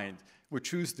right mind would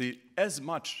choose as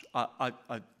much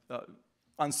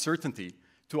uncertainty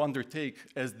to undertake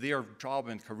as their job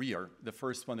and career, the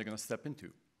first one they're going to step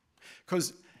into?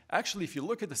 Because actually, if you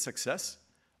look at the success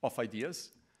of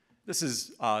ideas, this is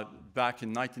back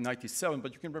in 1997,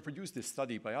 but you can reproduce this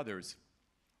study by others,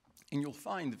 and you'll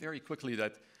find very quickly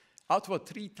that out of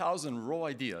 3,000 raw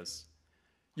ideas,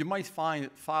 you might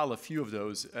file a few of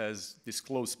those as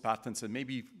disclosed patents, and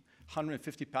maybe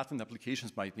 150 patent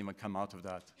applications might even come out of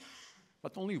that.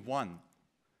 But only one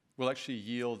will actually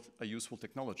yield a useful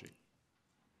technology.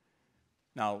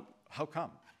 Now, how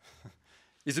come?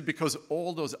 Is it because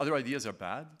all those other ideas are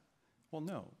bad? Well,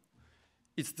 no.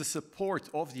 It's the support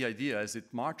of the idea as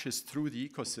it marches through the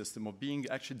ecosystem of being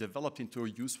actually developed into a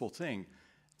useful thing.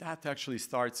 That actually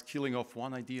starts killing off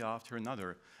one idea after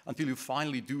another until you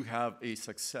finally do have a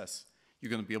success you're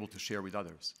going to be able to share with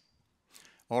others.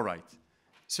 All right.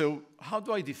 So how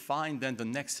do I define then the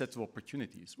next set of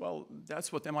opportunities? Well,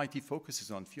 that's what MIT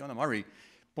focuses on. Fiona Murray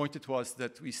pointed to us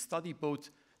that we study both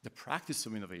the practice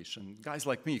of innovation, guys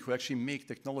like me who actually make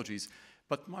technologies,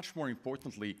 but much more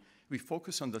importantly, we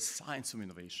focus on the science of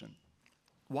innovation.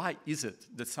 Why is it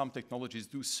that some technologies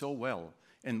do so well,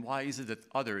 and why is it that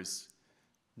others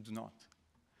do not?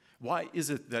 Why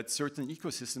is it that certain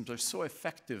ecosystems are so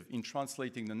effective in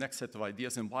translating the next set of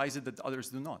ideas, and why is it that others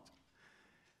do not?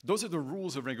 Those are the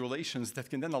rules and regulations that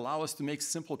can then allow us to make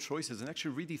simple choices and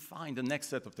actually redefine the next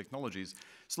set of technologies.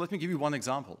 So let me give you one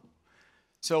example.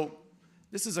 So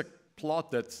this is a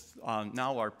plot that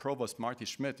now our provost, Marty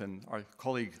Schmidt, and our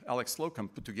colleague, Alex Slocum,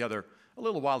 put together a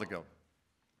little while ago.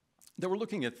 They were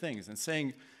looking at things and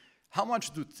saying, how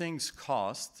much do things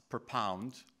cost per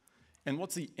pound, and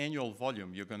what's the annual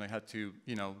volume you're going to have to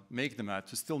make them at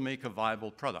to still make a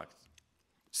viable product?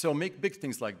 So make big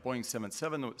things like Boeing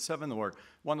 777 or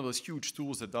one of those huge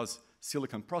tools that does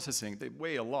silicon processing. They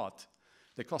weigh a lot.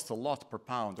 They cost a lot per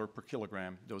pound or per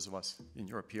kilogram, those of us in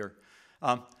Europe here.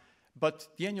 But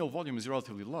the annual volume is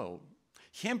relatively low.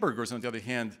 Hamburgers, on the other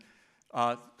hand,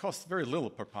 cost very little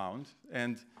per pound,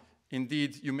 and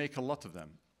indeed, you make a lot of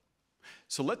them.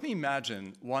 So let me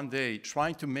imagine one day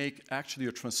trying to make actually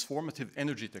a transformative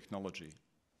energy technology.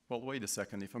 Well, wait a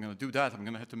second, if I'm going to do that, I'm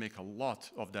going to have to make a lot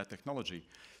of that technology.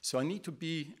 So I need to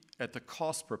be at the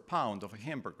cost per pound of a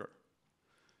hamburger.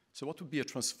 So what would be a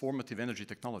transformative energy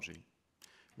technology?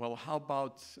 Well, how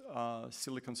about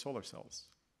silicon solar cells?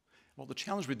 Well, the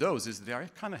challenge with those is they are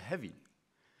kind of heavy.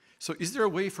 So is there a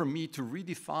way for me to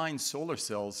redefine solar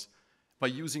cells by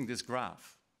using this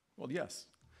graph? Well, yes.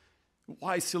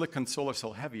 Why is silicon solar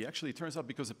cell heavy? Actually, it turns out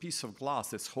because a piece of glass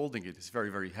that's holding it is very,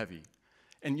 very heavy.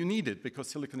 And you need it because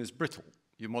silicon is brittle.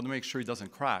 You want to make sure it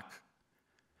doesn't crack.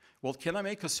 Well, can I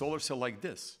make a solar cell like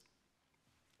this?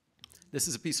 This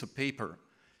is a piece of paper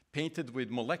painted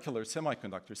with molecular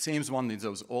semiconductors, same one in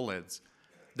those OLEDs,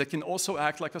 that can also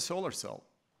act like a solar cell,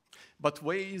 but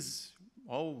weighs,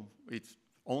 oh, it's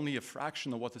only a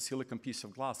fraction of what a silicon piece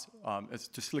of glass,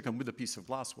 silicon with a piece of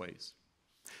glass weighs.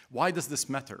 Why does this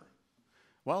matter?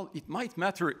 Well, it might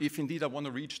matter if indeed I want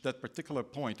to reach that particular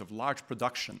point of large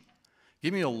production.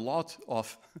 Give me a lot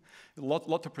of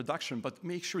production, but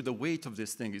make sure the weight of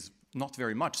this thing is not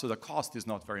very much, so the cost is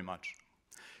not very much.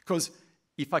 Because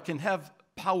if I can have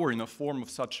power in the form of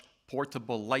such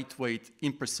portable, lightweight,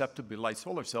 imperceptibly light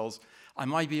solar cells, I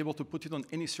might be able to put it on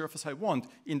any surface I want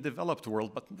in the developed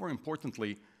world, but more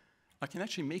importantly, I can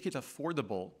actually make it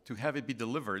affordable to have it be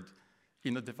delivered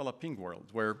in the developing world,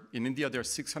 where in India there are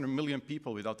 600 million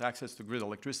people without access to grid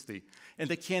electricity, and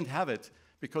they can't have it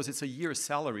because it's a year's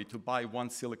salary to buy one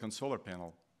silicon solar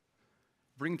panel.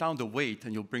 Bring down the weight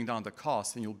and you'll bring down the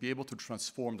cost, and you'll be able to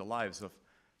transform the lives of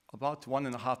about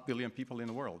 1.5 billion people in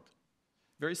the world.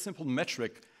 Very simple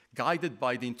metric guided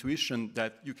by the intuition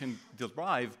that you can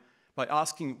derive by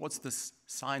asking what's the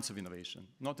science of innovation,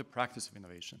 not the practice of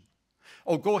innovation.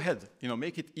 Oh, go ahead,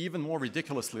 make it even more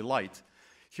ridiculously light.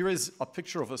 Here is a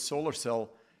picture of a solar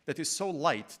cell that is so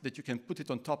light that you can put it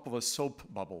on top of a soap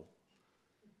bubble.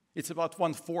 It's about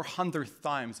 1/400th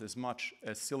times as much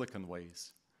as silicon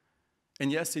weighs.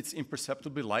 And yes, it's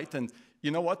imperceptibly light, and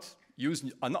you know what? Use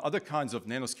other kinds of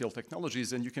nanoscale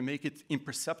technologies and you can make it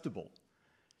imperceptible.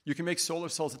 You can make solar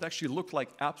cells that actually look like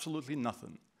absolutely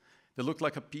nothing. They look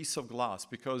like a piece of glass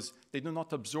because they do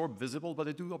not absorb visible, but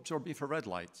they do absorb infrared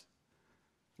light.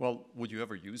 Well, would you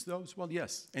ever use those? Well,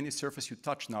 yes. Any surface you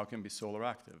touch now can be solar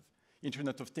active.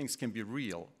 Internet of Things can be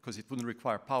real because it wouldn't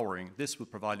require powering. This would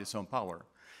provide its own power.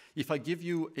 If I give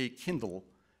you a Kindle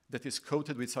that is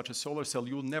coated with such a solar cell,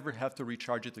 you will never have to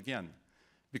recharge it again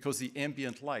because the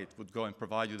ambient light would go and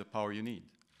provide you the power you need.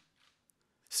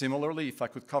 Similarly, if I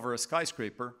could cover a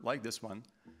skyscraper like this one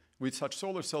with such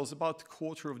solar cells, about a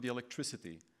quarter of the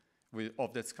electricity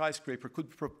of that skyscraper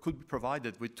could be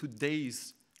provided with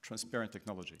today's transparent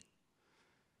technology.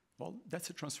 Well, that's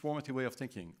a transformative way of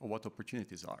thinking of what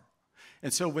opportunities are.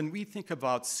 And so when we think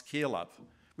about scale up,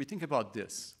 we think about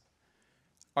this.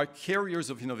 Our carriers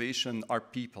of innovation are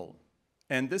people.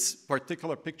 And this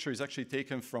particular picture is actually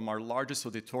taken from our largest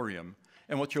auditorium.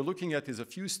 And what you're looking at is a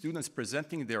few students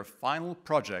presenting their final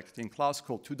project in class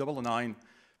called 2009,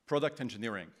 Product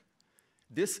Engineering.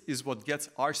 This is what gets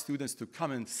our students to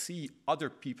come and see other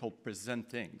people present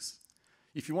things.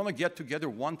 If you want to get together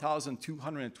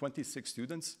 1,226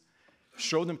 students,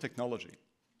 show them technology.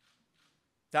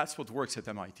 That's what works at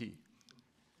MIT.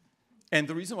 And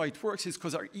the reason why it works is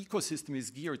because our ecosystem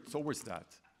is geared towards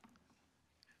that.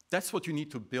 That's what you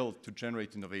need to build to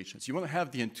generate innovations. You want to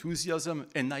have the enthusiasm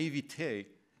and naivete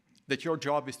that your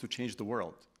job is to change the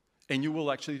world, and you will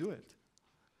actually do it.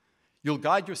 You'll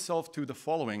guide yourself to the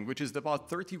following, which is that about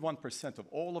 31% of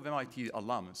all of MIT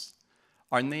alums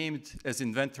are named as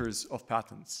inventors of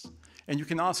patents. And you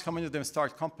can ask how many of them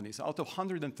start companies. Out of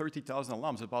 130,000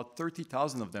 alums, about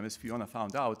 30,000 of them, as Fiona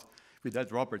found out with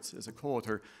Ed Roberts as a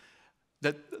co-author,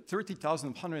 that 30,000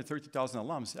 of 130,000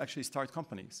 alums actually start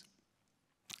companies.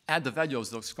 Add the value of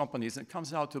those companies, and it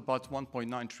comes out to about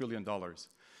 $1.9 trillion,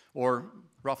 or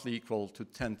roughly equal to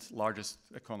 10th largest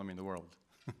economy in the world.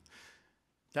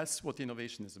 That's what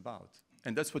innovation is about.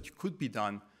 And that's what could be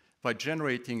done by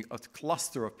generating a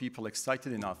cluster of people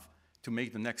excited enough to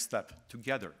make the next step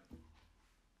together.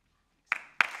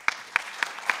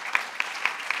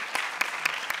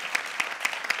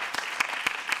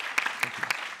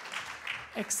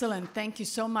 Excellent. Thank you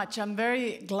so much. I'm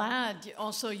very glad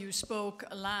also you spoke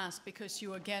last because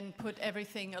you again put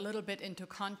everything a little bit into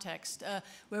context.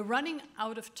 We're running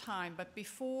out of time, but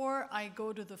before I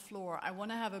go to the floor, I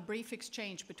want to have a brief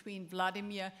exchange between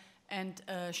Vladimir and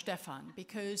Stefan,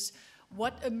 because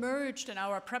what emerged in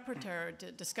our preparatory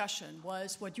discussion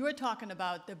was what you were talking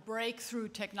about, the breakthrough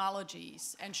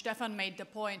technologies. And Stefan made the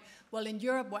point, well, in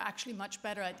Europe, we're actually much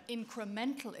better at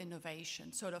incremental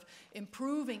innovation, sort of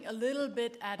improving a little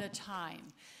bit at a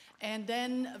time. And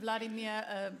then,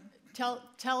 Vladimir,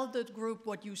 tell the group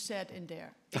what you said in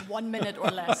there, in 1 minute or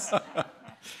less.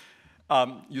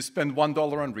 You spend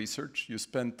 $1 on research, you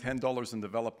spend $10 in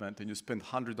development, and you spend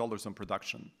 $100 on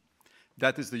production.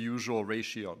 That is the usual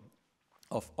ratio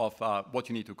of what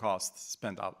you need to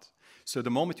spend out. So the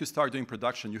moment you start doing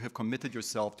production, you have committed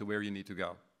yourself to where you need to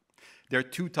go. There are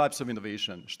two types of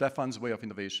innovation, Stefan's way of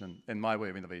innovation and my way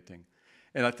of innovating.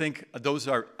 And I think those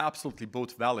are absolutely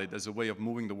both valid as a way of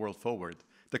moving the world forward.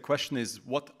 The question is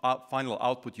what final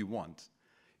output you want.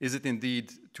 Is it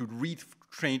indeed to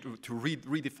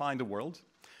redefine the world,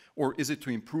 or is it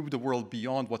to improve the world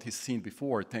beyond what is seen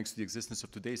before thanks to the existence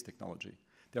of today's technology?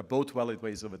 They're both valid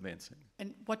ways of advancing.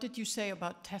 And what did you say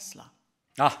about Tesla?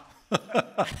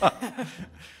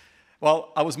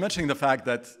 Well, I was mentioning the fact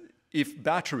that if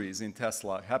batteries in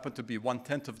Tesla happen to be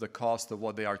 1/10 of the cost of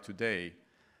what they are today,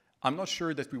 I'm not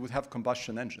sure that we would have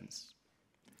combustion engines.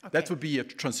 Okay. That would be a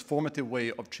transformative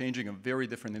way of changing a very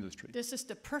different industry. This is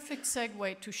the perfect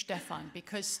segue to Stefan,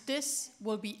 because this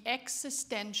will be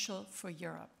existential for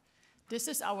Europe. This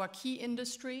is our key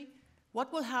industry.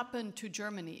 What will happen to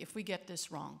Germany if we get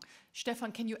this wrong?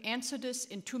 Stefan, can you answer this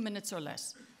in 2 minutes or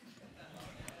less?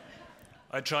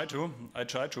 I try to.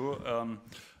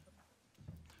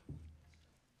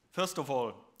 First of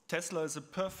all, Tesla is a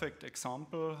perfect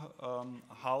example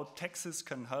how taxes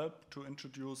can help to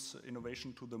introduce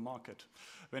innovation to the market.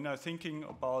 When I'm thinking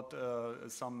about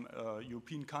some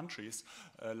European countries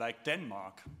like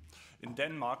Denmark, in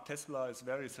Denmark, Tesla is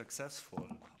very successful.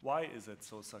 Why is it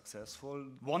so successful?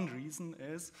 One reason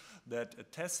is that a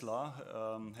Tesla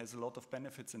has a lot of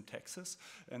benefits in taxes,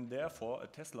 and therefore a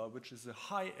Tesla, which is a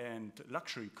high-end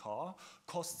luxury car,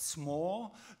 costs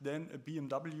more than a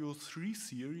BMW 3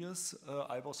 Series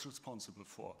I was responsible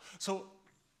for. So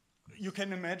you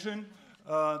can imagine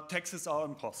taxes are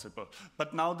impossible.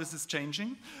 But now this is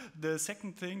changing. The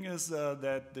second thing is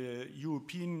that the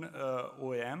European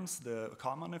OEMs, the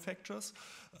car manufacturers,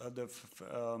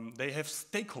 they have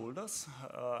stakeholders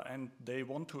and they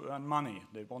want to earn money.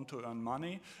 They want to earn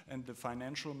money, and the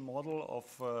financial model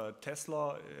of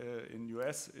Tesla in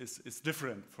US is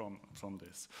different from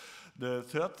this. The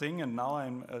third thing, and now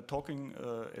I'm talking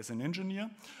as an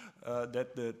engineer,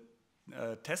 that the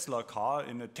Tesla car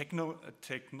in a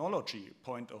technology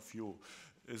point of view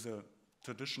is a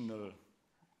traditional,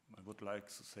 I would like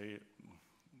to say,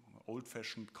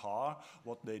 old-fashioned car.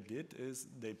 What they did is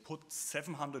they put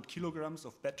 700 kilograms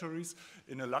of batteries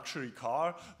in a luxury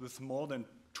car with more than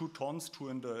 2 tons,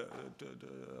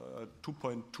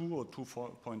 2.2 or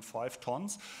 2.5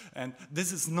 tons. And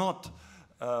this is not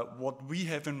what we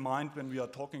have in mind when we are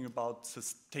talking about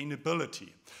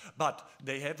sustainability. But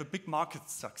they have a big market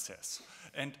success.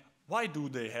 And why do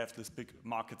they have this big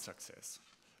market success?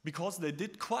 Because they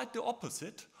did quite the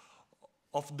opposite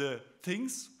of the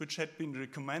things which had been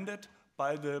recommended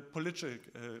by the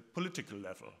political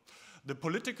level. The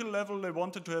political level, they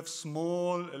wanted to have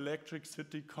small electric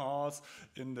city cars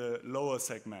in the lower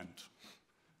segment.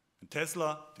 And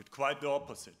Tesla did quite the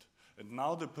opposite. And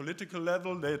now the political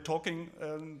level, they're talking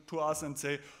to us and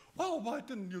say, oh, why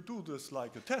didn't you do this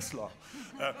like a Tesla?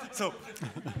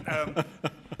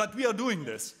 But we are doing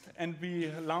this. And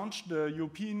we launched the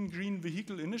European Green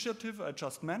Vehicle Initiative I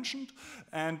just mentioned.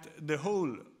 And the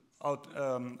whole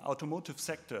automotive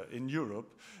sector in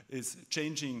Europe is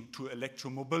changing to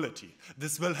electromobility.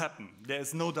 This will happen. There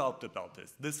is no doubt about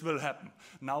this. This will happen.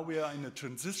 Now we are in a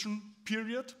transition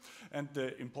period, and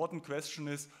the important question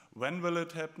is, when will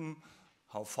it happen?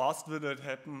 How fast will it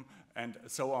happen? And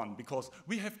so on. Because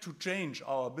we have to change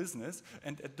our business,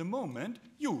 and at the moment,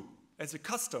 you, as a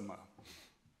customer,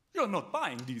 you're not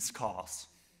buying these cars.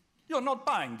 You're not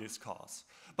buying these cars.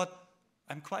 But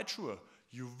I'm quite sure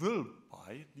you will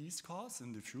buy these cars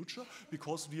in the future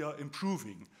because we are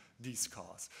improving these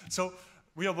cars. So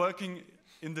we are working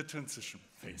in the transition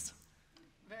phase.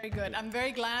 Very good. I'm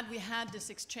very glad we had this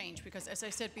exchange because, as I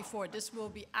said before, this will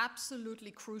be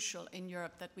absolutely crucial in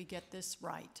Europe that we get this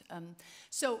right.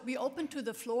 So we open to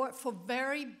the floor for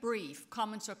very brief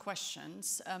comments or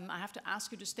questions. I have to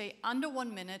ask you to stay under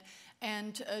 1 minute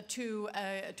and to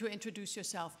introduce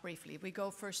yourself briefly. We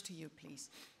go first to you, please.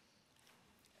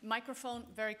 Microphone,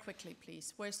 very quickly,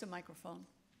 please. Where's the microphone?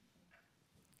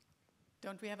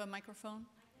 Don't we have a microphone?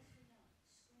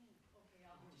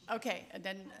 Okay, and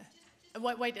then,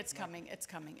 wait, it's coming, it's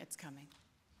coming, it's coming.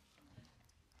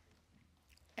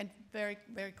 And very,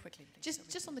 very quickly, please.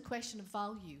 Just on the question of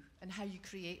value and how you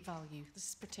create value, this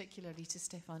is particularly to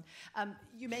Stefan.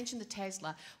 You mentioned the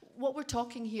Tesla. What we're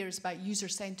talking here is about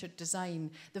user-centered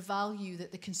design, the value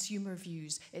that the consumer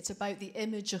views. It's about the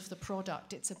image of the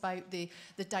product. It's about the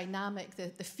dynamic,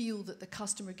 the feel that the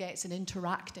customer gets in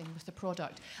interacting with the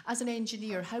product. As an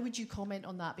engineer, how would you comment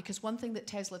on that? Because one thing that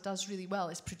Tesla does really well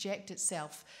is project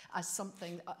itself as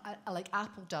something like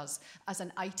Apple does, as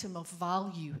an item of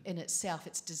value in itself.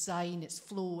 Its design, its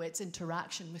flow, its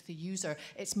interaction with the user.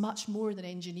 It's much more than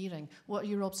engineering. What are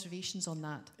your observations on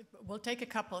that? We'll take a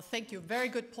couple. Thank you. Very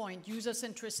good point. User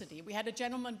centricity. We had a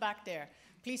gentleman back there.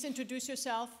 Please introduce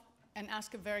yourself and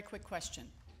ask a very quick question.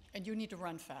 And you need to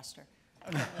run faster.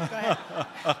 Okay, go ahead.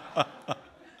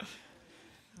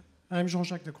 I'm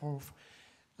Jean-Jacques de Grove.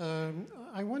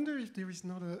 I wonder if there is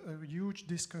not a huge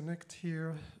disconnect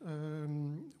here.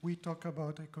 We talk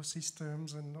about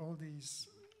ecosystems and all these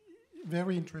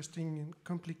very interesting and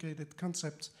complicated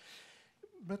concepts.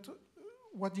 But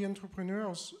what the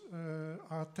entrepreneurs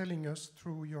are telling us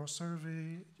through your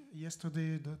survey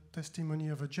yesterday, the testimony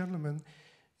of a gentleman,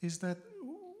 is that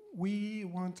we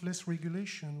want less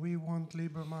regulation. We want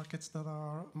labor markets that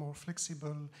are more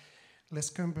flexible,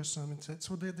 less cumbersome, etc.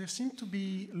 So there seem to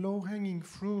be low-hanging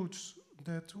fruits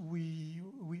that we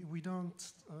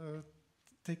don't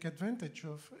take advantage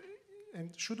of. And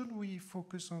shouldn't we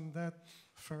focus on that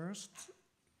first,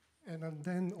 and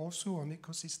then also on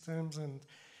ecosystems and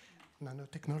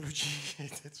nanotechnology,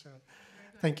 etc.?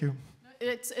 Thank you.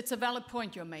 It's a valid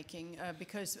point you're making,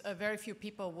 because very few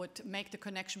people would make the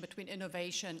connection between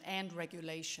innovation and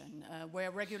regulation,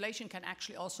 where regulation can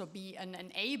actually also be an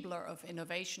enabler of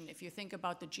innovation. If you think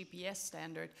about the GPS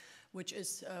standard, which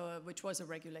was a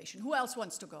regulation. Who else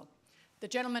wants to go? The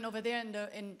gentleman over there,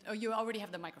 oh, you already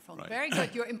have the microphone. Right. Very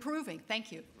good, you're improving,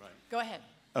 thank you. Right. Go ahead.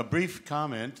 A brief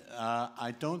comment.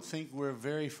 I don't think we're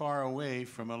very far away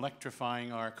from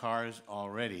electrifying our cars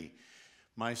already.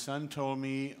 My son told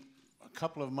me a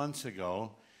couple of months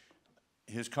ago,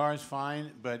 his car's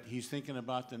fine, but he's thinking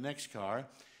about the next car.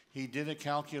 He did a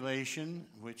calculation,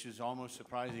 which is almost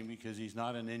surprising because he's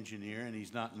not an engineer and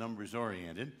he's not numbers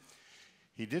oriented.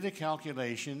 He did a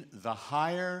calculation, the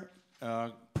higher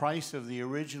price of the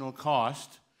original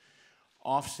cost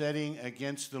offsetting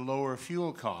against the lower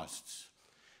fuel costs.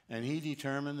 And he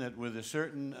determined that with a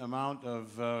certain amount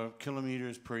of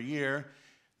kilometers per year,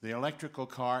 the electrical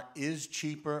car is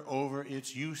cheaper over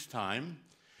its use time.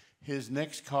 His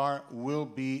next car will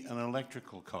be an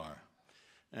electrical car.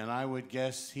 And I would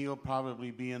guess he'll probably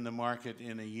be in the market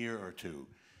in a year or two.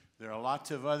 There are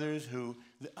lots of others who,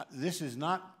 this is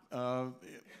not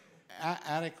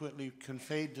adequately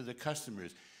conveyed to the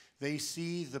customers. They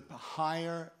see the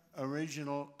higher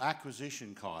original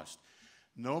acquisition cost.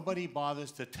 Nobody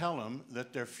bothers to tell them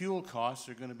that their fuel costs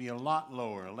are going to be a lot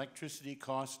lower. Electricity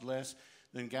costs less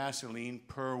than gasoline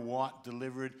per watt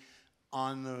delivered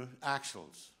on the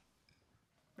axles.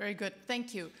 Very good,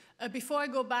 thank you. Before I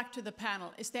go back to the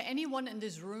panel, is there anyone in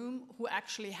this room who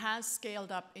actually has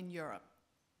scaled up in Europe?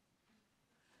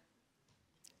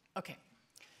 Okay.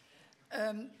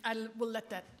 We'll let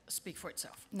that speak for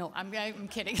itself. No, I'm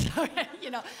kidding. You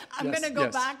know, I'm going to go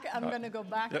back. I'm going to go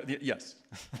back. Yes.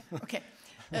 Okay.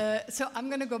 So I'm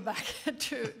going to go back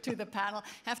to the panel.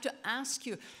 I have to ask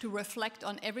you to reflect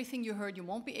on everything you heard. You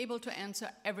won't be able to answer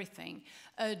everything.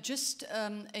 Just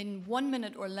in 1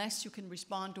 minute or less, you can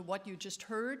respond to what you just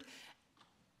heard.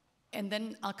 And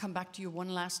then I'll come back to you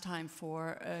one last time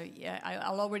for,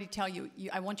 I'll already tell you,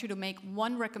 I want you to make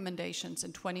one recommendation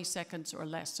in 20 seconds or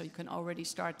less, so you can already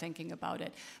start thinking about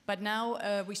it. But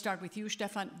now we start with you,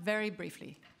 Stefan, very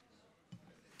briefly.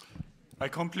 I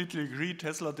completely agree.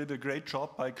 Tesla did a great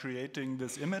job by creating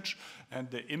this image, and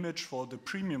the image for the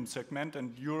premium segment,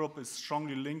 and Europe is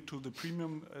strongly linked to the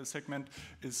premium segment,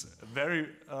 is very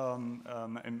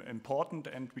important,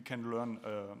 and we can learn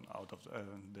out of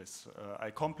this.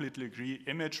 I completely agree.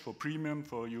 Image for premium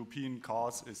for European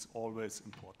cars is always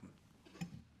important.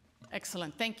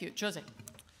 Excellent. Thank you. Jose.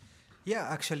 Yeah,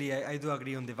 actually, I do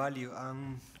agree on the value.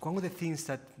 One of the things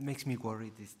that makes me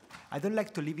worried is I don't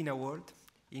like to live in a world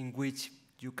in which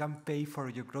you can pay for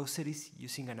your groceries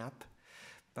using an app,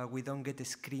 but we don't get a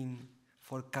screen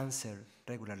for cancer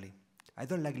regularly. I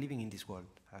don't like living in this world,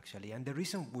 actually. And the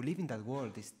reason we live in that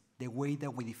world is the way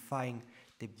that we define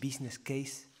the business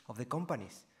case of the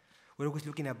companies. We're always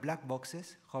looking at black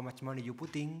boxes, how much money you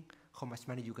put in, how much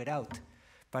money you get out,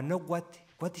 but not what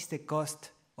is the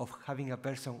cost of having a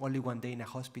person only 1 day in a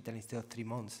hospital instead of 3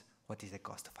 months? What is the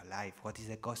cost of a life? What is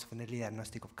the cost of an early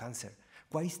diagnostic of cancer?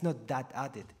 Why is not that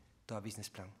added to a business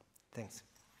plan? Thanks.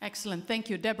 Excellent. Thank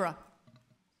you. Deborah.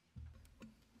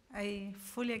 I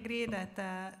fully agree that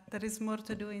there is more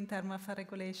to do in terms of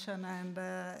regulation and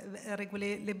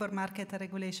labor market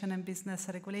regulation and business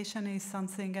regulation is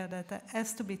something that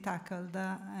has to be tackled,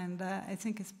 and I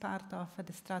think it's part of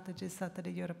the strategies at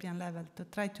the European level to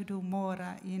try to do more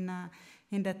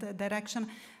in that direction.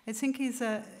 I think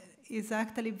is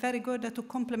actually very good to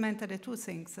complement the two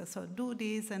things. So do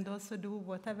this and also do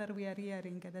whatever we are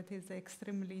hearing that is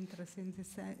extremely interesting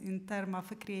in terms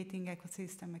of creating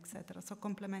ecosystem, etc. So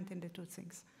complementing the two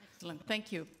things. Excellent.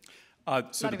 Thank you.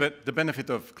 So the benefit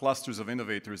of clusters of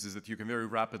innovators is that you can very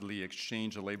rapidly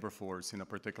exchange a labor force in a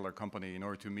particular company in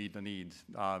order to meet the need.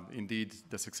 Indeed,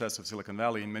 the success of Silicon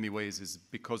Valley in many ways is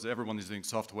because everyone is doing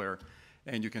software,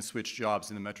 and you can switch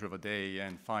jobs in a matter of a day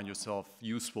and find yourself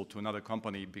useful to another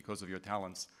company because of your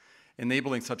talents.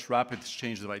 Enabling such rapid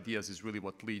exchange of ideas is really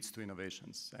what leads to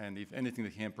innovations. And if anything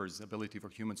that hampers the ability for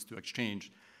humans to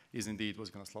exchange is indeed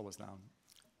what's going to slow us down.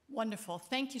 Wonderful.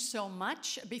 Thank you so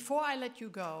much. Before I let you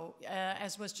go,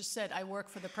 as was just said, I work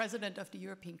for the President of the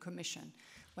European Commission.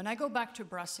 When I go back to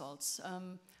Brussels,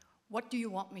 what do you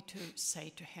want me to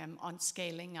say to him on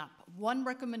scaling up? One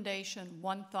recommendation,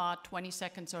 one thought, 20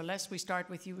 seconds or less. We start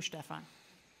with you, Stefan.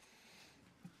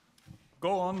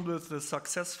 Go on with the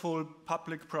successful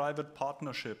public-private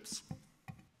partnerships.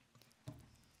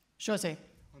 Jose.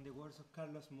 On the words of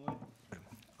Carlos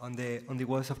Moedas, on the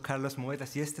words of Carlos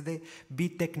Moedas yesterday, be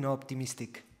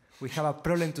techno-optimistic. We have a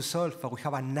problem to solve, but we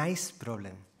have a nice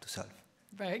problem to solve.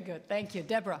 Very good. Thank you.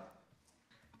 Deborah.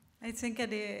 I think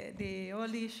the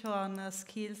whole issue on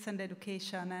skills and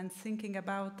education and thinking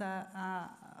about a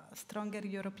stronger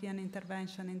European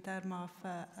intervention in terms of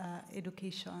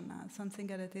education, something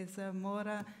that is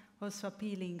more also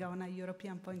appealing on a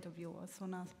European point of view, also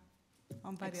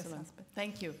on various aspects.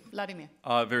 Thank you. Vladimir.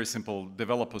 Very simple.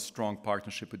 Develop a strong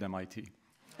partnership with MIT.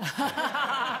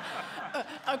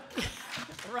 Okay.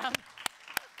 Round.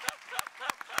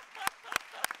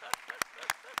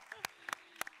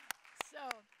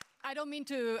 I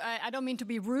don't mean to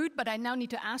be rude, but I now need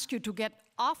to ask you to get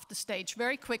off the stage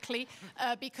very quickly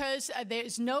because there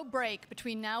is no break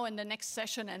between now and the next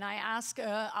session. And I ask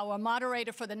our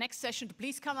moderator for the next session to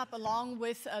please come up along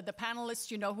with the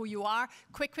panelists. You know who you are.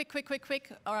 Quick,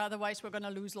 or otherwise we're going to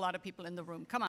lose a lot of people in the room. Come on.